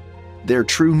righteousness, their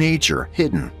true nature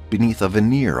hidden beneath a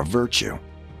veneer of virtue.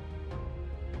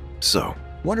 So,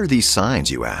 what are these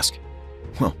signs, you ask?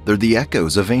 Well, they're the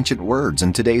echoes of ancient words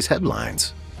in today's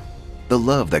headlines. The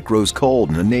love that grows cold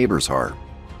in a neighbor's heart,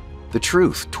 the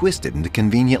truth twisted into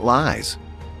convenient lies,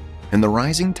 and the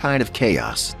rising tide of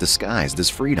chaos disguised as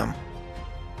freedom.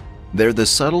 They're the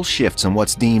subtle shifts in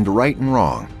what's deemed right and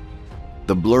wrong,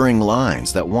 the blurring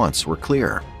lines that once were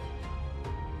clear.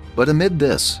 But amid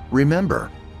this,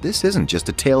 remember, this isn't just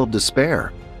a tale of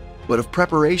despair, but of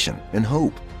preparation and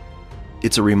hope.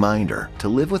 It's a reminder to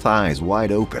live with eyes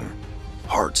wide open,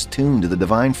 hearts tuned to the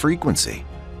divine frequency,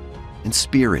 and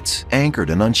spirits anchored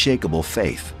in unshakable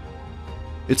faith.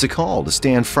 It's a call to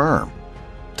stand firm,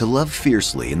 to love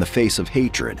fiercely in the face of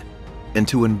hatred, and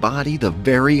to embody the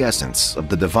very essence of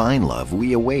the divine love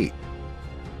we await.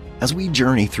 As we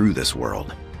journey through this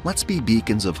world, let's be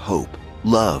beacons of hope,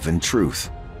 love, and truth.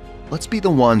 Let's be the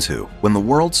ones who, when the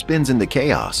world spins into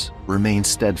chaos, remain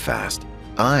steadfast,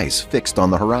 eyes fixed on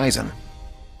the horizon,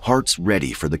 hearts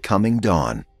ready for the coming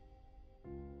dawn.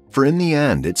 For in the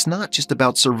end, it's not just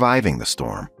about surviving the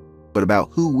storm, but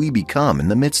about who we become in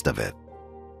the midst of it.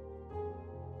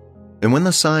 And when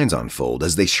the signs unfold,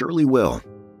 as they surely will,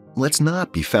 let's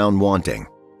not be found wanting.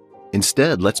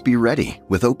 Instead, let's be ready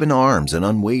with open arms and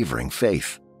unwavering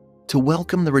faith to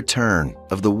welcome the return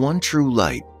of the one true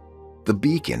light, the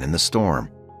beacon in the storm,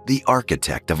 the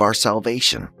architect of our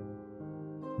salvation.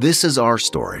 This is our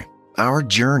story, our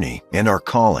journey, and our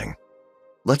calling.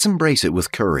 Let's embrace it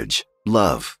with courage,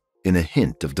 love, and a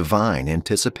hint of divine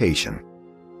anticipation.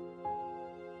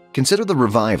 Consider the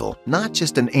revival not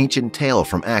just an ancient tale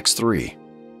from Acts 3,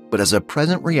 but as a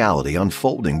present reality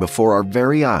unfolding before our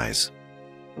very eyes.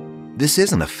 This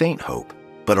isn't a faint hope,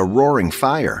 but a roaring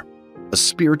fire, a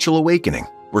spiritual awakening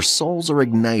where souls are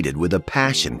ignited with a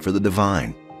passion for the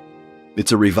divine.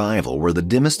 It's a revival where the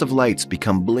dimmest of lights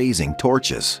become blazing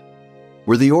torches,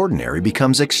 where the ordinary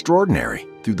becomes extraordinary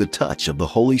through the touch of the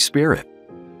Holy Spirit.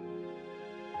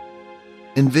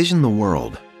 Envision the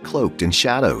world cloaked in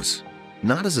shadows,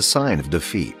 not as a sign of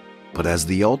defeat, but as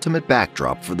the ultimate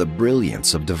backdrop for the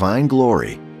brilliance of divine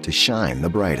glory to shine the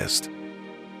brightest.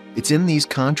 It's in these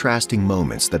contrasting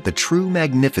moments that the true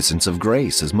magnificence of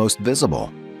grace is most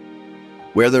visible.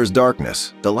 Where there's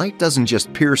darkness, the light doesn't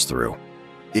just pierce through,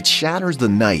 it shatters the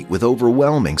night with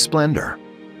overwhelming splendor.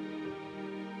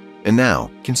 And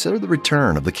now, consider the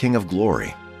return of the King of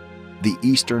Glory. The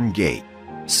Eastern Gate,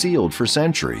 sealed for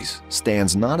centuries,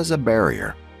 stands not as a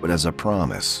barrier, but as a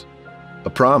promise. A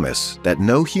promise that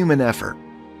no human effort,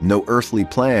 no earthly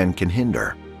plan can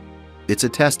hinder. It's a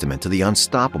testament to the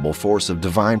unstoppable force of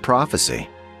divine prophecy,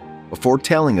 a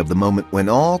foretelling of the moment when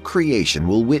all creation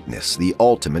will witness the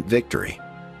ultimate victory.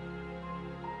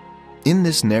 In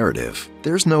this narrative,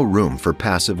 there's no room for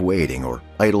passive waiting or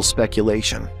idle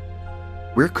speculation.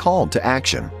 We're called to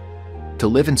action, to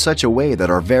live in such a way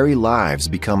that our very lives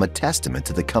become a testament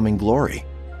to the coming glory.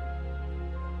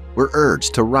 We're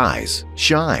urged to rise,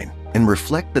 shine, and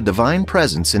reflect the divine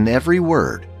presence in every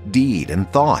word, deed, and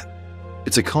thought.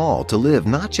 It's a call to live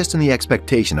not just in the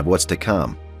expectation of what's to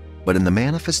come, but in the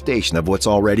manifestation of what's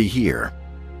already here,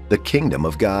 the kingdom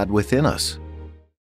of God within us.